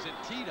 has it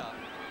teed up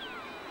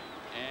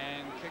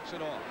and kicks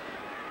it off.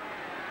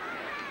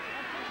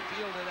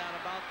 Fielded out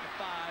about the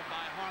 5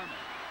 by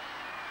Harmon.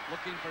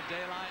 Looking for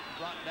daylight,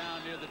 brought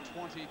down near the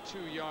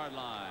 22-yard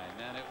line,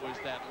 and it was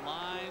that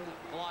line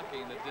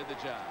blocking that did the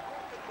job.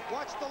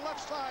 Watch the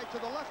left side to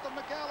the left of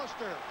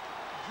McAllister.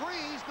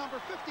 Breeze, number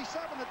 57,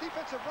 the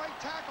defensive right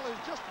tackle, is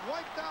just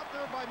wiped out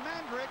there by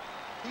Mandrick.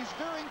 He's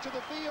veering to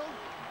the field,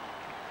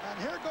 and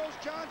here goes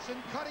Johnson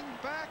cutting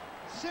back.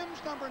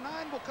 Sims, number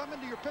 9, will come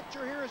into your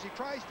picture here as he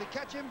tries to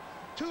catch him.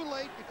 Too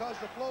late because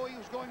the flow, he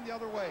was going the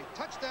other way.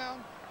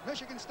 Touchdown.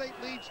 Michigan State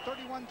leads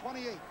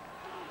 31-28.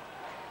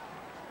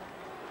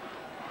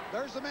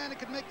 There's the man that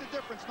can make the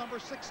difference, number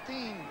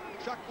 16,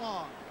 Chuck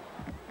Long.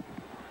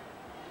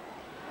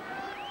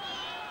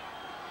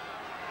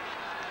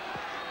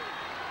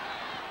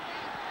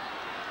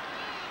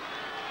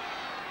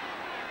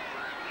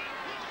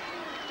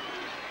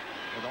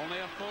 With only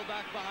a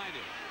fullback behind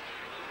him,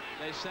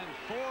 they send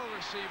 4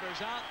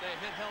 receivers out. They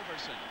hit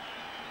Helverson.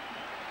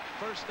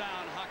 First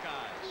down,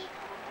 Hawkeyes.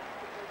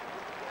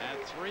 At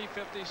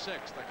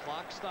 3:56, the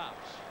clock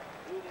stops.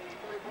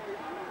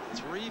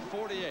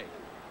 3:48.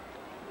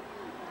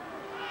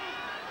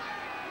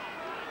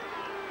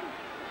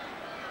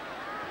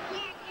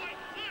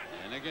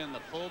 And again, the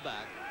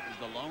fullback is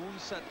the lone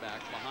setback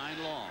behind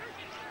Long.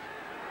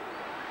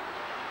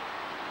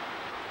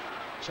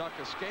 Chuck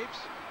escapes,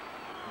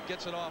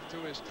 gets it off to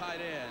his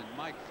tight end,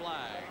 Mike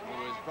Flagg,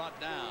 who is brought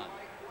down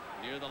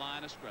near the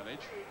line of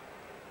scrimmage.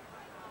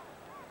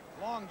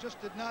 Long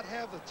just did not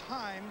have the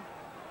time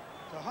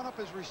to hunt up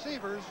his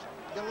receivers,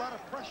 get a lot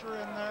of pressure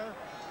in there.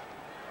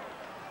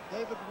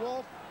 David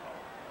Wolf.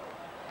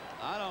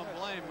 I don't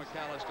blame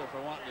McAllister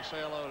for wanting to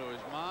say hello to his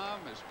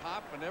mom, his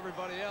pop, and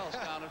everybody else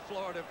down in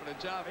Florida for the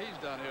job he's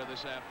done here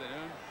this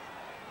afternoon.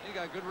 He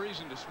got good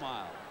reason to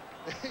smile.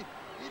 He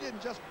didn't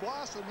just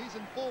blossom, he's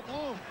in full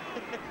bloom.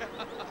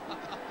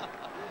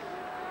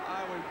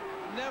 I was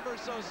never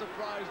so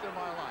surprised in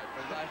my life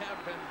as I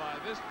have been by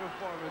this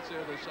performance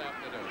here this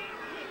afternoon.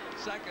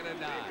 2nd and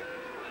 9.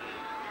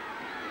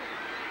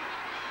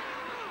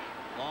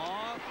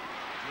 Long,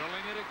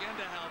 drilling it again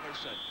to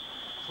Halverson.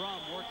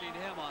 Crum working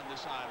him on the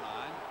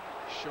sideline,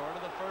 short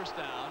of the first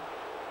down.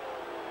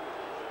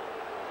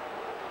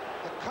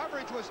 The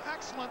coverage was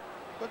excellent,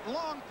 but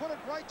Long put it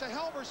right to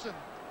Halverson.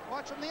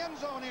 Watch from the end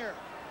zone here.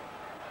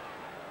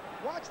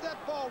 Watch that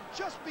ball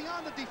just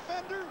beyond the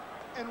defender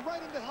and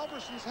right into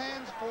Halverson's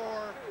hands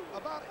for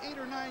about 8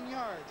 or 9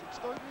 yards. It's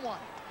 3rd and 1.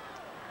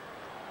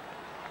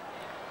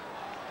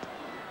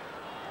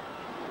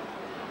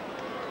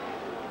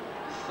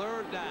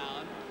 Third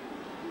down.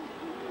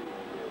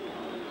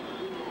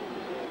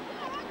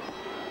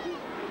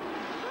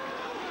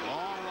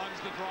 Long runs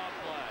the draw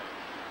play.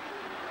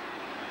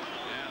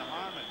 And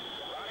Harmon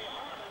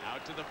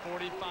out to the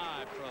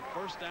 45 for a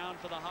first down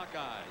for the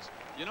Hawkeyes.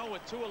 You know,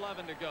 with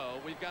 2:11 to go,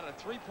 we've got a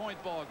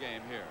 3-point ball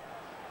game here.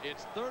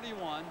 It's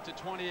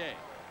 31-28.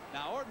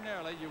 Now,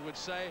 ordinarily, you would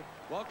say,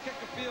 well, kick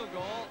a field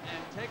goal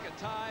and take a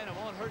tie, and it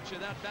won't hurt you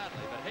that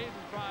badly. But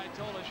Hayden Fry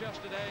told us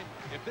yesterday,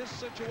 if this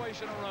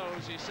situation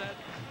arose, he said,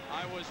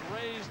 I was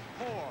raised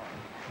poor.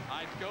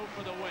 I'd go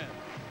for the win.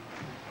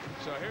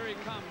 So here he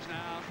comes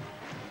now.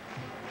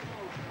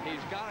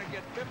 He's got to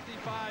get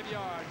 55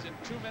 yards in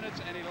 2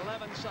 minutes and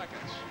 11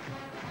 seconds.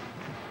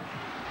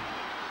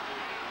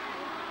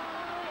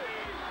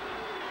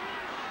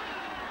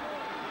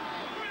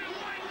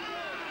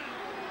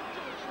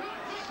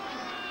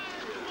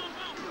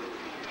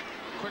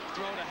 Quick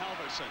throw to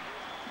Halverson.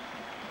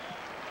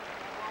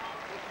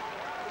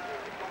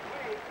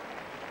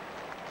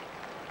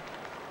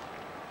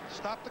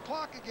 Stopped the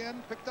clock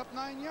again, picked up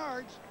 9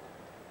 yards.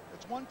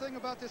 It's one thing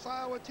about this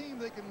Iowa team,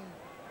 they can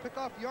pick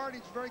off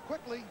yardage very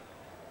quickly.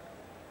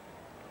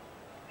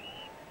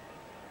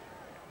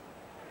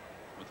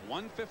 With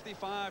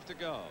 1:55 to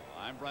go.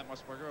 I'm Brent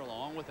Musburger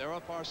along with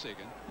Era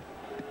Parsegan.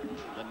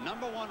 The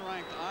 #1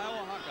 ranked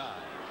Iowa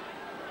Hawkeye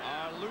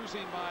are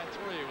losing by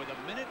 3 with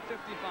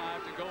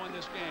 1:55 to go in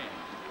this game.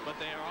 But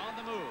they are on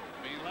the move,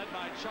 being led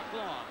by Chuck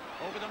Long.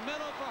 Over the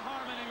middle for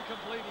Harmon,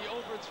 incomplete. He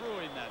overthrew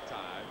him that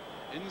time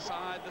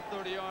inside the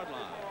 30-yard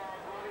line.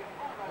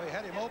 Well, he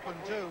had him open,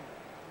 too.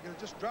 He could have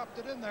just dropped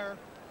it in there.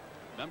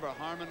 Remember,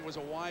 Harmon was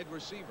a wide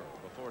receiver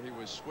before he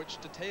was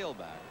switched to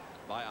tailback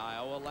by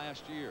Iowa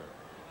last year.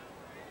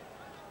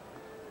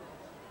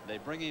 They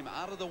bring him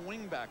out of the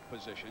wingback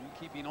position,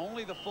 keeping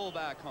only the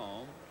fullback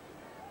home.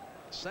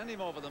 Send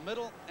him over the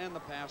middle, and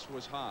the pass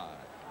was high.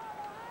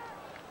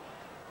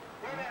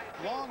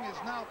 Long is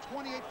now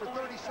 28 for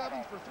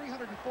 37 for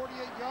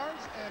 348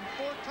 yards and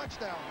 4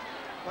 touchdowns,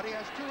 but he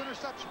has 2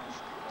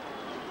 interceptions.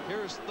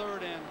 Here's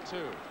 3rd and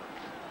 2.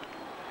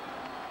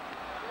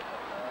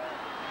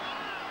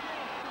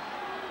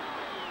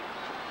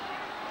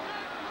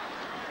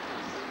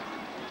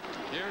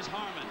 Here's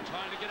Harmon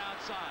trying to get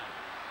outside.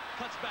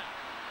 Cuts back.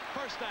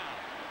 1st down.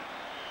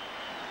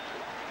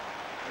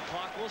 The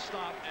clock will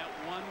stop at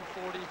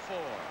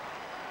 1:44.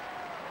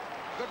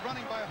 Good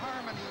running by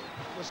Harmon.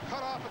 He was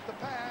cut off at the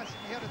pass.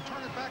 He had to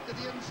turn it back to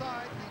the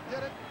inside. He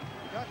did it.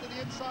 Got to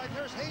the inside.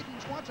 There's Hayden.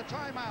 Wants a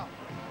timeout.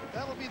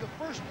 That'll be the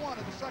first one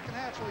of the second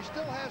half, so he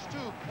still has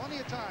 2. Plenty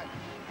of time.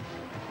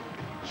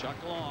 Chuck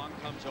Long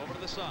comes over to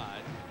the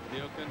side.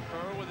 He'll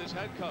confer with his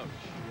head coach.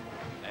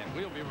 And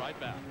we'll be right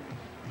back.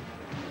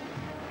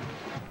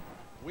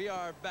 We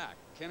are back.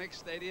 Kinnick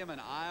Stadium in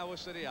Iowa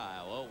City,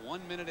 Iowa.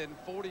 1 minute and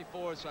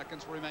 44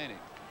 seconds remaining.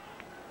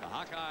 The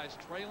Hawkeyes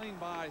trailing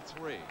by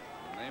 3.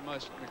 And they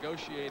must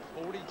negotiate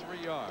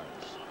 43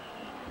 yards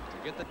to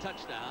get the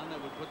touchdown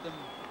that would put them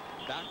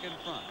back in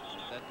front.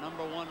 That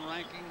 #1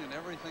 ranking and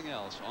everything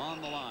else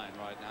on the line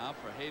right now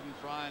for Hayden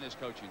Fry and his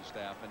coaching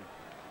staff. And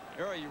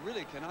Era, you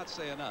really cannot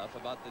say enough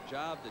about the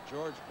job that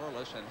George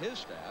Perlis and his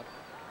staff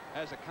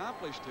has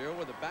accomplished here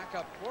with a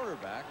backup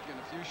quarterback in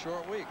a few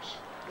short weeks.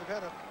 They've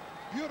had a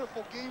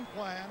beautiful game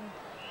plan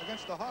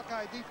against the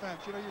Hawkeye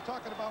defense. You know, you're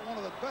talking about one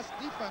of the best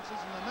defenses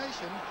in the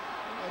nation,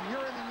 and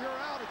year in and year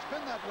out it's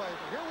been that way.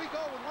 But here we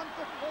go with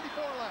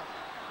 1:44 left.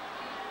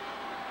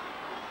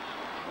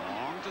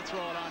 Long to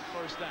throw it on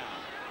 1st down.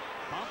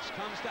 Pumps,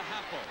 comes to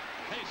Happel.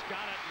 He's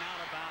got it and out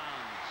of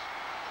bounds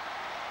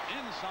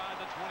inside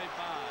the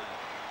 25.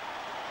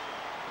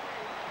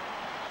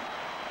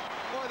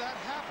 Boy, that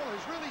Happel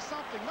is really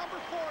something. Number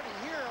 40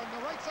 here on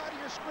the right side of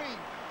your screen.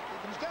 He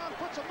comes down,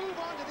 puts a move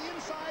onto the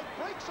inside,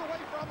 breaks away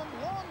from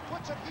him. Long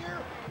puts it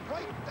here,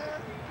 right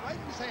there, right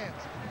in his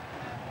hands.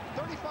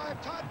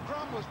 35, Todd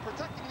Crum was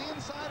protecting the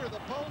inside or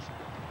the post,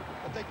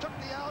 but they took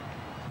the out.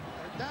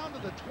 They're down to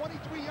the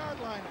 23-yard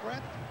line,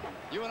 Brent.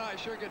 You and I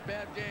sure get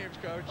bad games,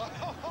 Coach.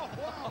 Oh,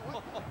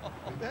 wow.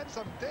 We've had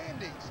some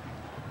dandies.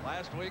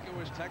 Last week it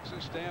was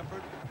Texas,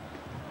 Stanford.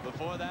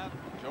 Before that,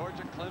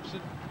 Georgia,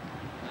 Clemson.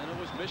 And it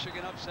was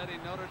Michigan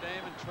upsetting Notre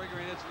Dame and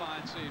triggering its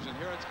fine season.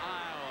 Here it's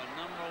Iowa,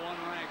 #1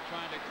 ranked,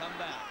 trying to come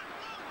back.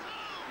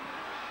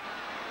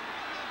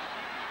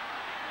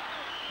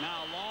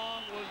 Now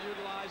Long will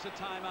utilize a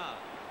timeout.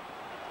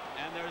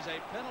 And there's a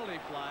penalty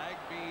flag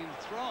being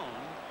thrown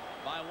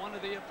by one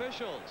of the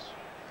officials.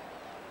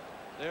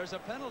 There's a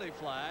penalty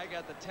flag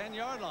at the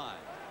 10-yard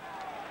line.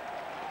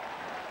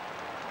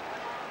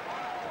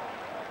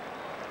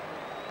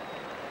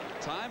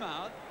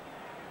 Timeout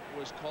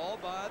was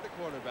called by the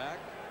quarterback.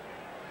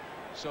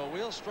 So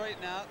we'll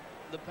straighten out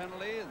the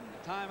penalty and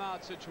the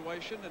timeout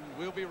situation, and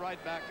we'll be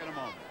right back in a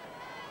moment.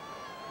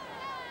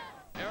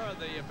 Era,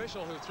 the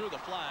official who threw the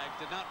flag,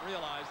 did not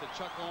realize that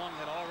Chuck Long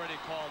had already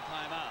called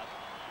timeout.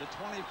 The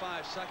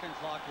 25-second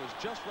clock was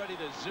just ready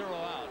to zero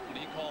out when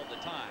he called the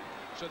time.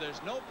 So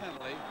there's no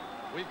penalty.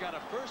 We've got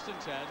a 1st and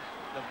 10.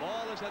 The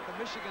ball is at the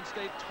Michigan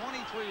State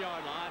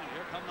 23-yard line, and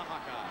here come the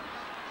Hawkeyes.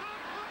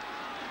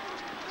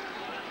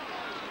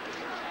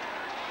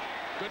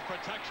 Good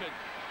protection.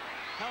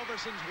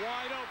 Halverson's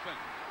wide open.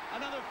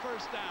 Another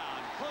 1st down.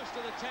 Close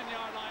to the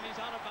 10-yard line. He's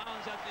out of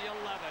bounds at the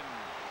 11.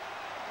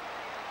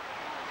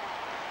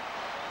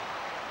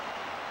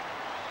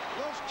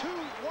 Those 2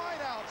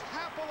 wideouts,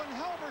 Happel and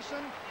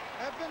Halverson,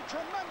 have been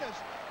tremendous.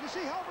 You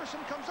see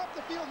Halverson comes up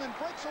the field and then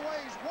breaks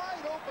away. He's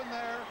wide open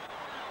there.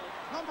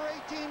 Number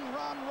 18,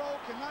 Ron Rowe,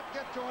 cannot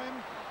get to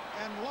him,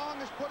 and Long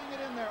is putting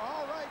it in there.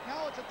 All right,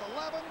 now it's at the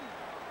 11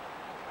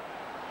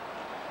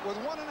 with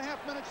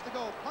 1.5 minutes to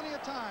go. Plenty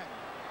of time.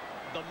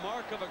 The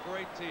mark of a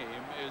great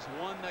team is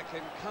one that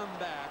can come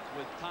back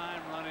with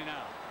time running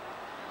out.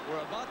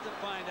 We're about to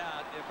find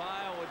out if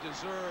Iowa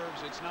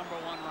deserves its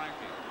 #1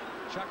 ranking.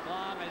 Chuck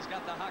Long has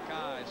got the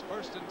Hawkeyes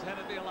 1st and 10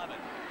 at the 11.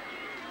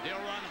 He'll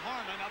run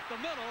Harmon up the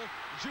middle,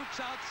 jukes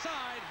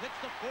outside, hits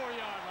the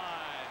 4-yard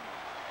line.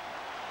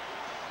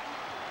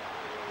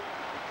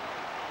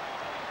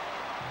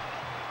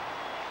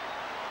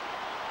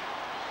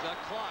 The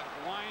clock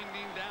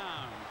winding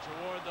down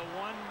toward the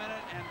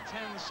 1-minute and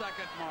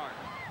 10-second mark.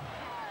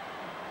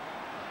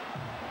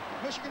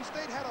 Michigan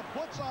State had a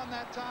blitz on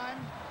that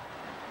time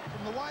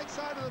from the wide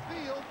side of the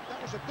field.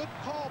 That was a good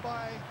call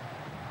by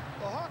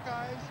the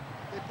Hawkeyes,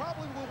 they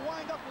probably will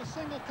wind up with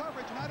single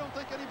coverage, and I don't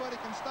think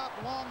anybody can stop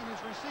Long and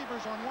his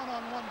receivers on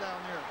one-on-one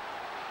down here.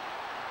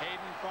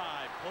 Hayden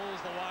Fry pulls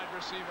the wide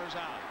receivers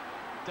out.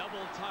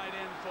 Double tight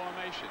end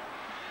formation.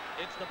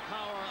 It's the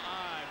power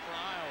eye for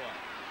Iowa.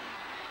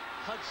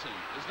 Hudson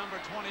is number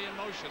 20 in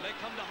motion. They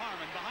come to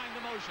Harmon behind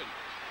the motion.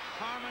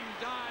 Harmon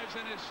dives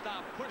and is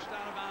stopped, pushed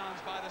out of bounds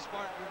by the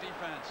Spartan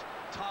defense.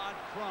 Todd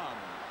Crum,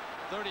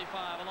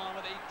 35, along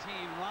with 18.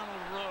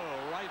 Ronald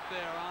Rowe right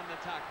there on the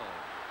tackle.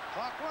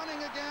 Clock running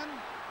again.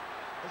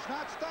 It's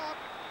not stopped.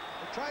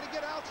 They try to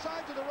get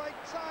outside to the right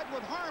side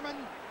with Harmon.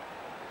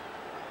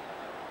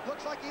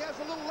 Looks like he has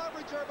a little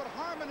leverage there, but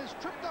Harmon is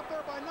tripped up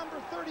there by number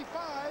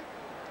 35,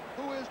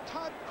 who is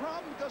Todd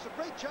Crum, who does a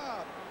great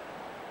job.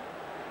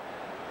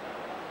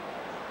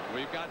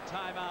 We've got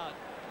timeout.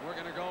 We're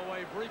going to go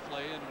away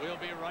briefly, and we'll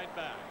be right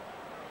back.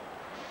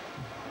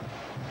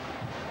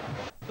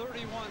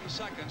 31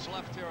 seconds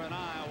left here in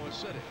Iowa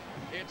City.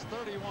 It's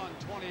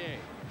 31-28.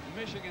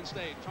 Michigan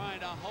State trying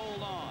to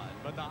hold on,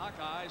 but the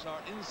Hawkeyes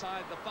are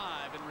inside the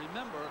 5. And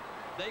remember,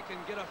 they can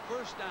get a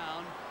first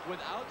down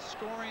without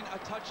scoring a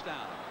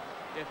touchdown.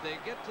 If they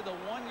get to the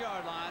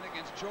 1-yard line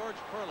against George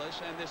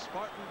Perlis and this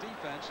Spartan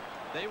defense,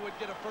 they would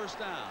get a first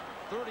down.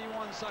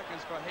 31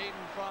 seconds for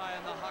Hayden Fry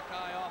and the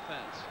Hawkeye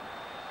offense.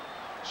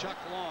 Chuck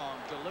Long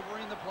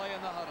delivering the play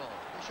in the huddle.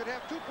 He should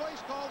have 2 plays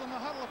called in the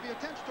huddle if he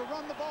attempts to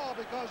run the ball,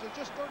 because it's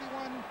just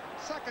 31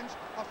 seconds.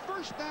 A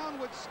first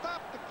down would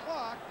stop the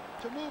clock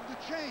to move the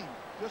chain.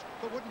 Just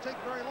it wouldn't take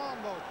very long,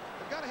 though.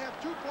 They've got to have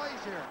 2 plays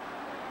here.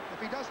 If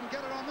he doesn't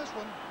get it on this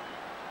one.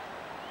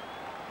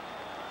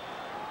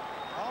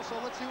 Also,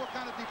 let's see what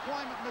kind of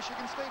deployment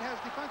Michigan State has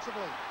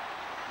defensively.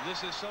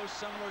 This is so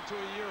similar to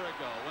a year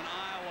ago when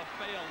Iowa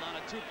failed on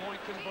a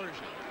 2-point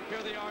conversion.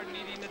 Here they are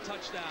needing the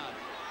touchdown.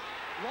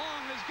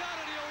 Long has got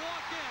it. He'll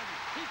walk in.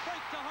 He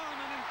faked to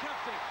Harmon and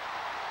kept it.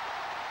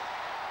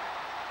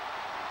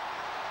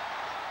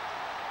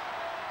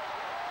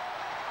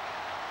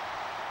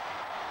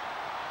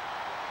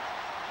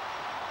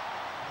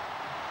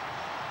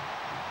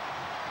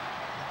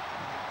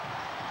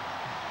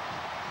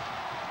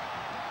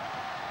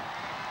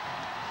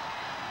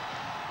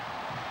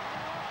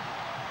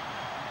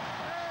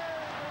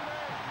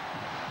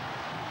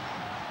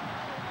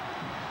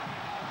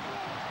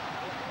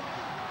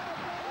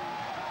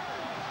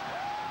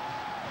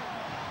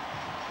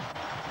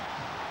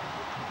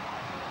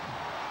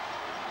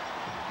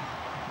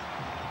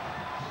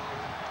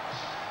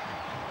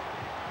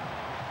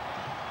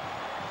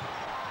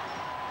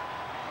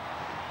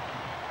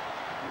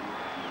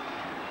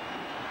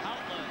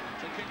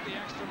 The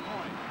extra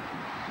point.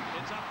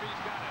 It's up.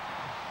 He's got it.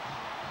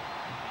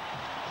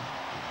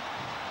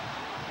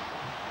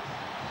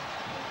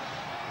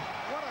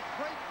 What a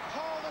great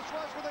call this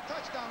was for the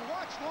touchdown.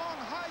 Watch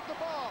Long hide the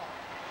ball.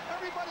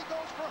 Everybody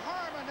goes for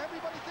Harmon.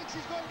 Everybody thinks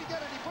he's going to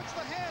get it. He puts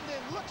the hand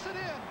in, looks it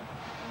in.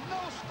 No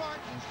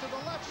Spartans to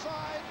the left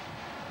side.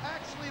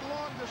 Actually,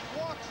 Long just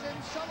walks in,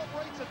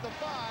 celebrates at the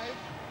 5,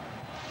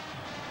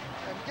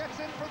 and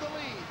gets in for the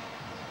lead.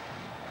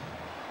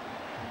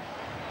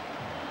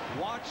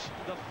 Watch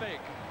the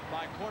fake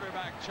by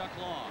quarterback Chuck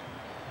Long.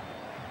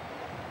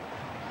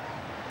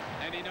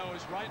 And he knows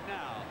right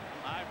now,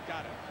 I've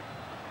got it.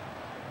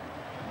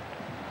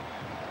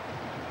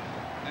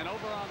 And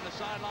over on the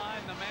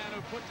sideline, the man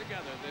who put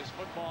together this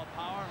football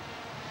power.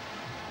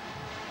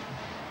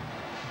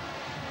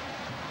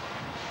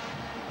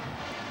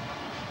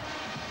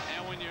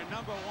 And when you're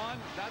number 1,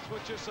 that's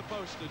what you're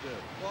supposed to do.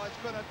 Well, it's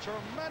been a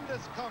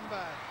tremendous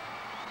comeback.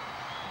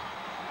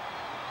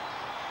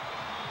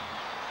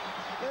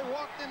 They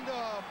walked into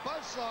a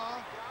buzzsaw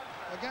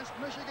against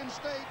Michigan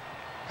State,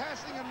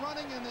 passing and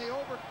running, and they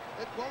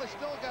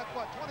still got,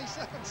 what,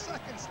 27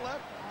 seconds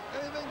left.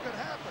 Anything could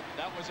happen.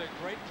 That was a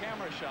great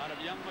camera shot of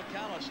young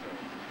McAllister.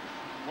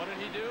 What did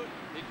he do?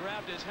 He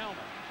grabbed his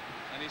helmet,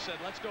 and he said,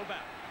 let's go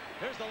back.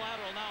 Here's the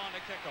lateral now on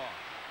the kickoff.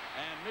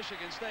 And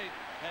Michigan State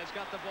has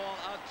got the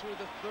ball out to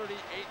the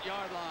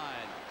 38-yard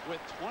line with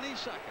 20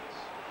 seconds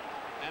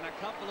and a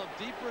couple of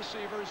deep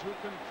receivers who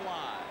can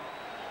fly.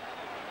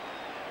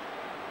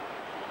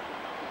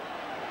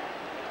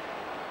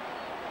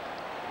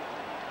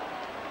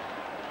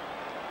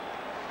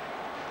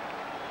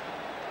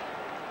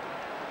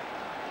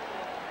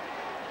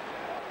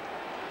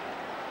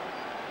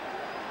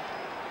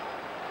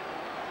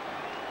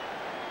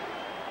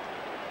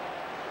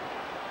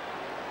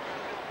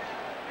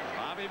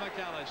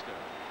 McAllister.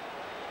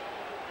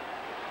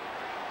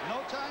 No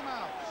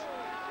timeouts.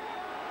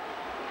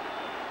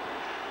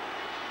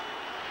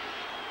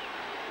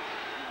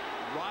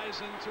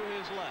 Risen to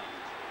his left.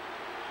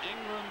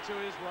 Ingram to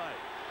his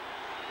right.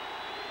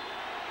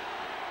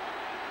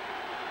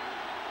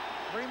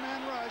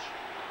 3-man rush.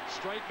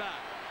 Straight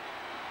back.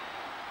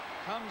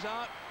 Comes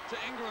out to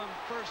Ingram.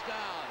 First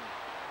down.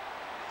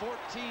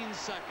 14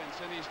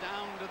 seconds, and he's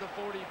down to the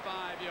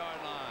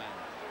 45-yard line.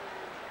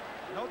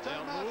 No timeouts.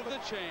 They'll move the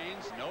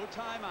chains, no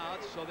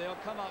timeouts, so they'll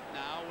come up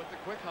now with the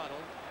quick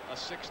huddle. A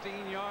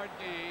 16-yard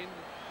gain.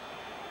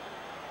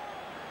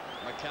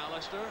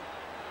 McAllister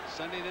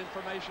sending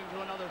information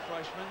to another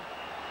freshman.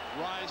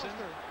 Rising.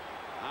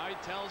 Now he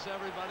tells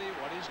everybody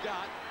what he's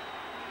got.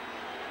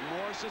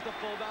 Morse is the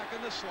fullback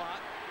in the slot.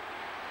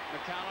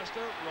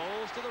 McAllister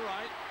rolls to the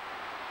right.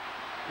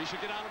 He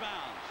should get out of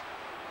bounds.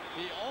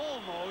 He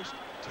almost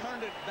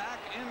turned it back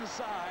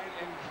inside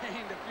and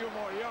gained a few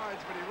more yards,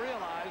 but he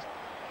realized,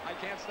 I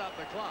can't stop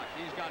the clock.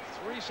 He's got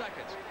 3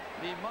 seconds.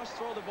 He must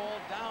throw the ball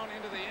down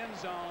into the end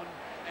zone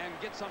and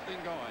get something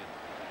going.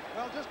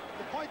 Well, just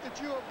the point that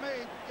you have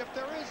made, if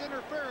there is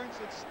interference,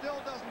 it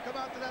still doesn't come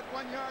out to that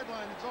 1-yard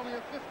line. It's only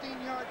a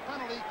 15-yard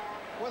penalty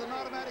with an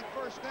automatic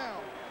first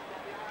down.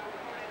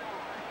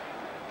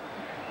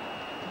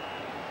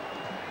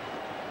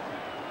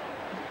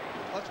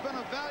 It's been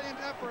a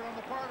valiant effort on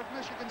the part of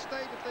Michigan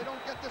State if they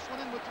don't get this one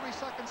in with 3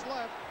 seconds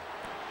left.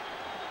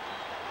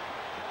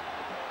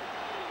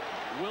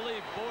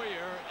 Willie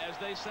Boyer as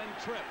they send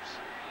trips.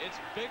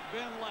 It's Big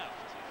Ben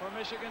left for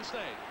Michigan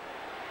State.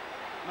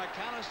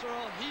 McAllister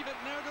will heave it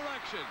in their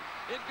direction.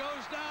 It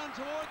goes down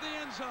toward the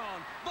end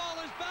zone.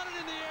 Ball is batted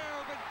in the air,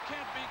 but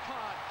can't be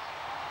caught.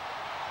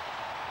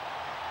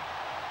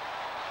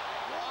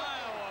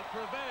 Iowa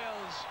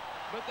prevails,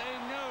 but they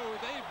know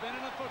they've been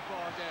in a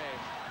football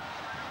game.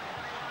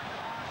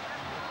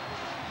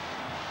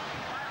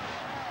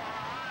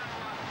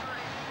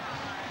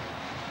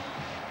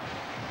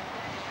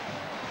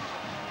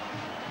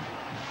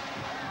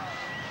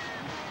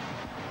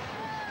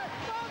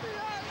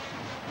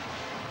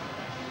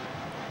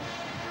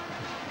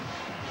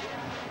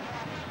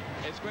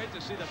 It's great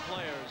to see the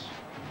players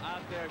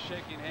out there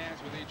shaking hands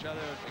with each other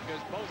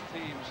because both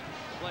teams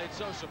played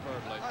so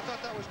superbly. I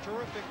thought that was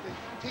terrific.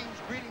 The teams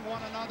greeting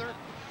one another.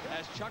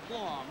 As Chuck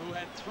Long, who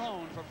had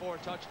thrown for 4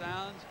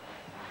 touchdowns,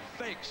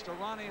 fakes to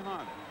Ronnie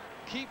Harmon,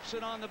 keeps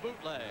it on the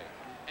bootleg,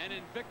 and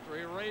in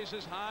victory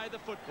raises high the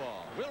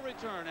football. We'll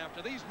return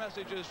after these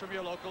messages from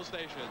your local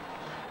station.